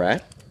he was a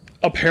rat?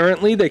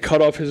 Apparently, they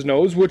cut off his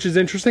nose, which is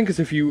interesting because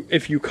if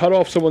you cut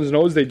off someone's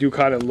nose, they do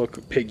kind of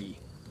look piggy.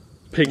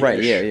 Piggish.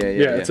 Right, yeah.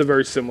 It's a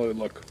very similar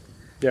look.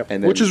 Yeah,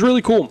 which is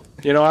really cool.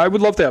 You know, I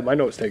would love to have my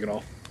nose taken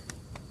off.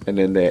 And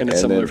then in a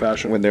similar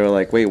fashion. When they were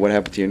like, "Wait, what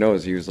happened to your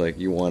nose?" He was like,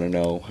 "You want to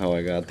know how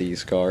I got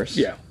these scars?"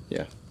 Yeah.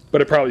 Yeah.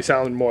 But it probably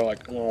sounded more like,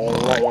 "Oh,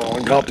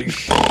 I got these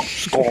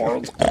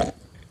scars,"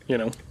 you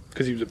know,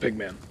 because he was a pig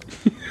man.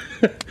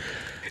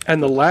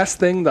 And the last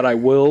thing that I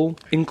will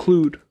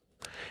include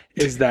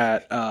is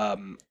that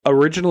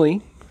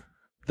originally,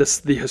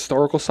 the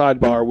historical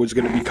sidebar was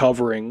going to be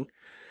covering,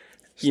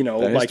 you know,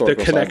 like the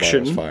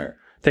connection. Was fire.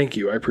 Thank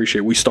you. I appreciate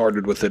it. We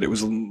started with it. It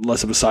was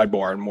less of a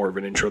sidebar and more of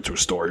an intro to a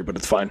story, but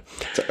it's fine.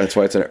 That's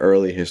why it's an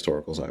early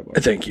historical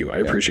sidebar. Thank you. I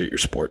appreciate your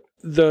support.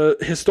 The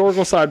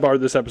historical sidebar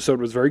of this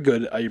episode was very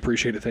good. I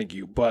appreciate it. Thank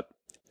you. But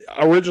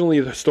originally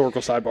the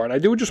historical sidebar, and I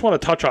do just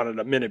want to touch on it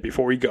a minute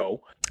before we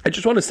go. I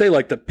just want to say,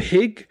 like, the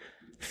pig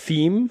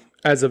theme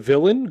as a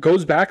villain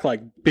goes back,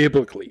 like,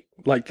 biblically.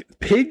 Like,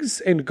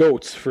 pigs and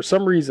goats, for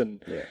some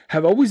reason,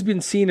 have always been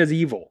seen as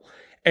evil.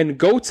 And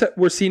goats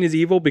were seen as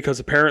evil because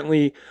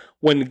apparently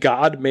when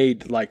God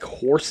made like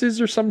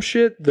horses or some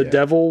shit, the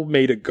devil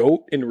made a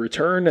goat in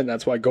return, and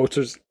that's why goats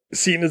are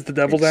seen as the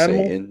devil's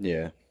animal. Satan,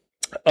 yeah.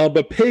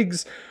 But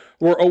pigs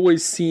were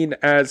always seen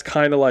as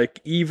kind of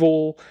like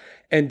evil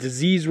and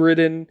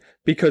disease-ridden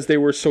because they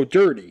were so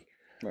dirty.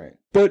 Right.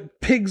 But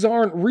pigs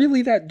aren't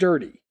really that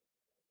dirty.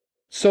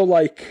 So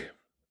like,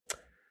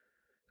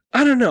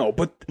 I don't know,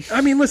 but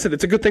I mean, listen,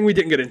 it's a good thing we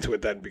didn't get into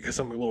it then because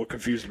I'm a little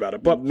confused about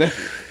it. But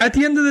at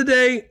the end of the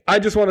day, I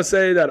just want to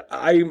say that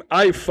I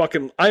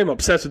am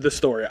obsessed with this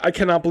story. I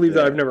cannot believe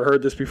that I've never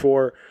heard this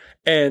before.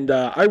 And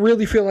I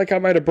really feel like I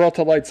might have brought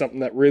to light something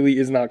that really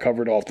is not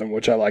covered often,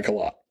 which I like a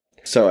lot.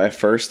 So at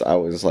first I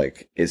was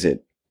like, is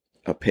it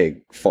a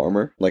pig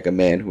farmer? Like a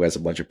man who has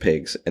a bunch of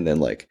pigs and then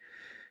like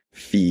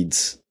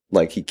feeds,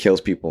 like he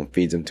kills people and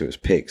feeds them to his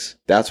pigs.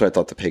 That's what I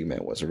thought the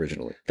Pigman was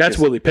originally. That's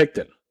Willie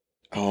Picton.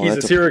 Oh, he's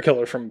a serial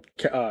killer from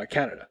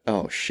Canada.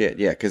 Oh, shit.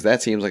 Yeah, because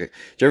that seems like... Did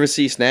you ever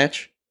see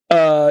Snatch?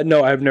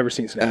 No, I've never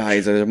seen Snatch.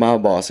 He's a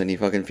mob boss, and he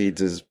fucking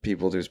feeds his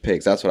people to his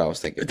pigs. That's what I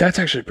was thinking. That's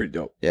actually pretty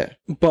dope. Yeah.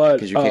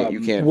 But you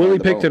can't Willie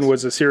Picton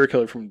was a serial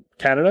killer from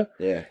Canada.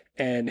 Yeah.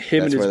 And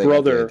him and his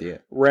brother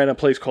ran a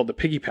place called the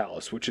Piggy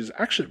Palace, which is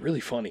actually really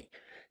funny.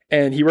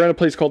 And he ran a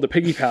place called the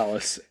Piggy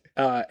Palace,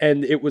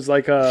 And it was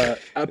like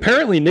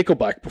apparently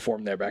Nickelback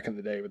performed there back in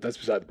the day, but that's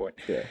beside the point.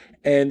 Yeah.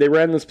 And they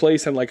ran this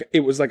place, and like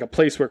it was like a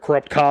place where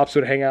corrupt cops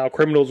would hang out,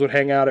 criminals would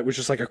hang out. It was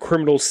just like a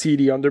criminal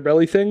seedy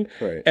underbelly thing.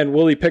 Right. And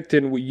Willie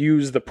Pickton would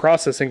use the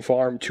processing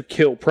farm to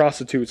kill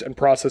prostitutes and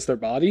process their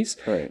bodies.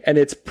 Right.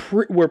 And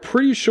we're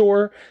pretty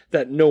sure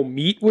that no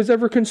meat was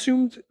ever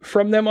consumed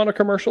from them on a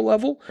commercial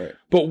level, right.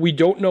 But we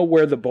don't know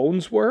where the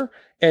bones were.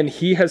 And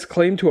he has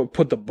claimed to have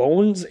put the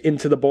bones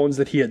into the bones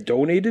that he had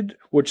donated,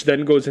 which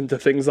then goes into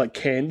things like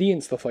candy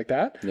and stuff like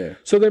that. Yeah.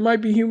 So there might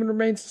be human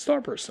remains in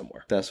Starburst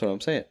somewhere. That's what I'm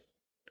saying.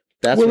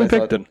 That's Willie what I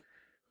Pickton. thought.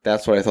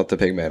 That's what I thought the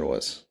Pigman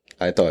was.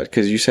 I thought,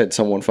 because you said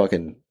someone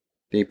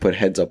they put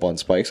heads up on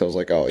spikes. I was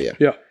like, oh yeah.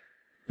 Yeah.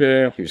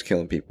 Yeah. He was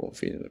killing people and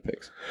feeding the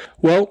pigs.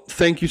 Well,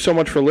 thank you so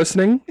much for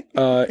listening.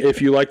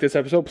 If you like this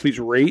episode, please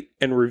rate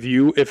and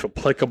review if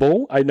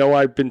applicable. I know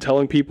I've been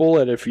telling people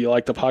that if you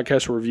like the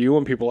podcast, review,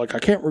 and people are like, I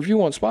can't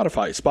review on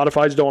Spotify.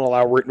 Spotify's don't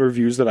allow written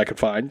reviews that I could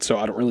find, so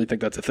I don't really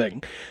think that's a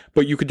thing.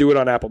 But you could do it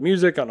on Apple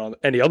Music, on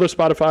any other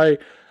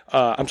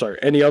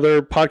any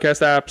other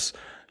podcast apps.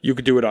 You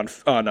could do it on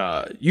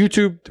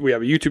YouTube. We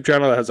have a YouTube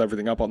channel that has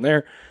everything up on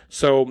there.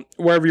 So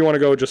wherever you want to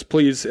go, just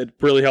please, it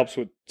really helps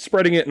with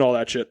spreading it and all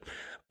that shit.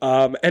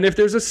 And if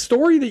there's a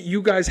story that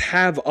you guys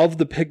have of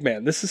the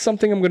Pigman, this is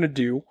something I'm going to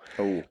do.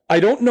 Oh. I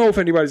don't know if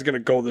anybody's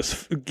going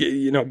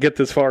to get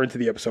this far into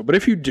the episode, but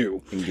if you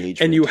do,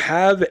 and you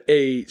have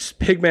a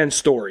Pigman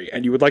story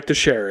and you would like to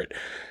share it,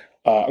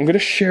 I'm going to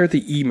share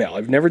the email.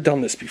 I've never done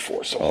this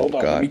before, so hold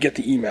on. Let me get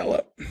the email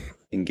up.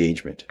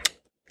 Engagement.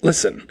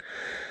 Listen,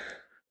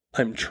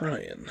 I'm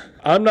trying.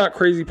 I'm not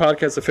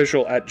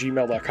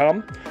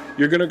crazypodcastofficial@gmail.com.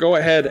 You're going to go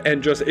ahead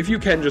and if you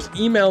can, just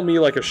email me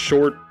like a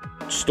short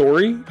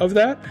story of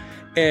that,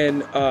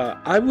 and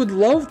I would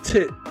love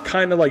to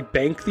kind of like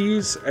bank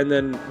these, and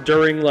then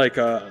during like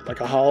a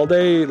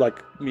holiday,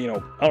 like, I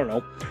don't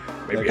know,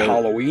 maybe like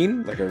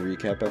Halloween, like a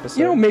recap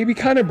episode, maybe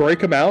kind of break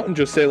them out and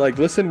just say like,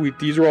 listen,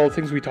 these are all the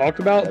things we talked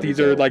about. These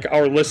are like,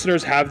 our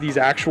listeners have these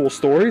actual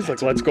stories,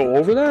 like let's go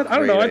over that. I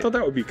don't know, I thought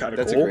that would be kind of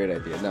cool. That's a great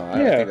idea. No, I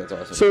think that's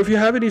awesome. So if you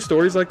have any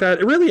stories like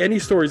that, really any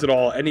stories at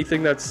all,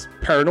 anything that's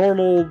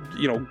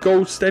paranormal,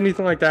 ghost,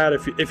 anything like that,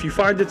 if you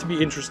find it to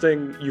be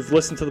interesting, you've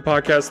listened to the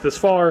podcast this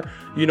far,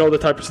 the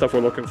type of stuff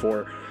we're looking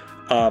for,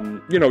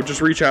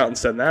 just reach out and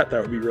send that.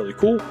 That would be really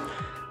cool.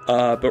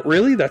 But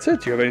really, that's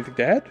it. Do you have anything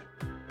to add?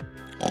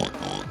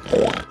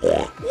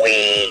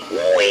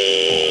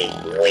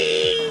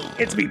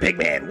 It's me,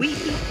 Pigman.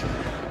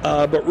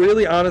 But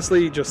really,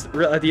 honestly, just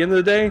at the end of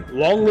the day,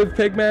 long live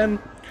Pigman.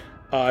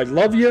 I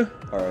love you.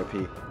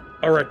 R.I.P.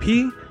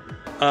 R.I.P.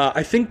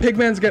 I think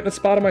Pigman's getting a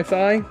spot on my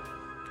thigh.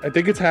 I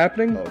think it's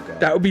happening. Oh, God.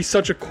 That would be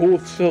such a cool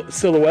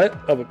silhouette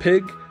of a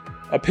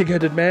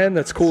pig-headed man.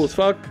 That's cool as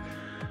fuck.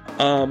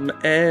 I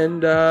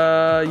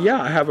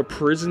have a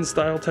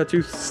prison-style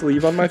tattoo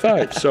sleeve on my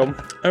thigh. So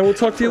I will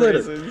talk to you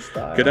later.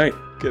 Good night.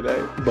 Good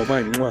night.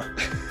 Bye-bye.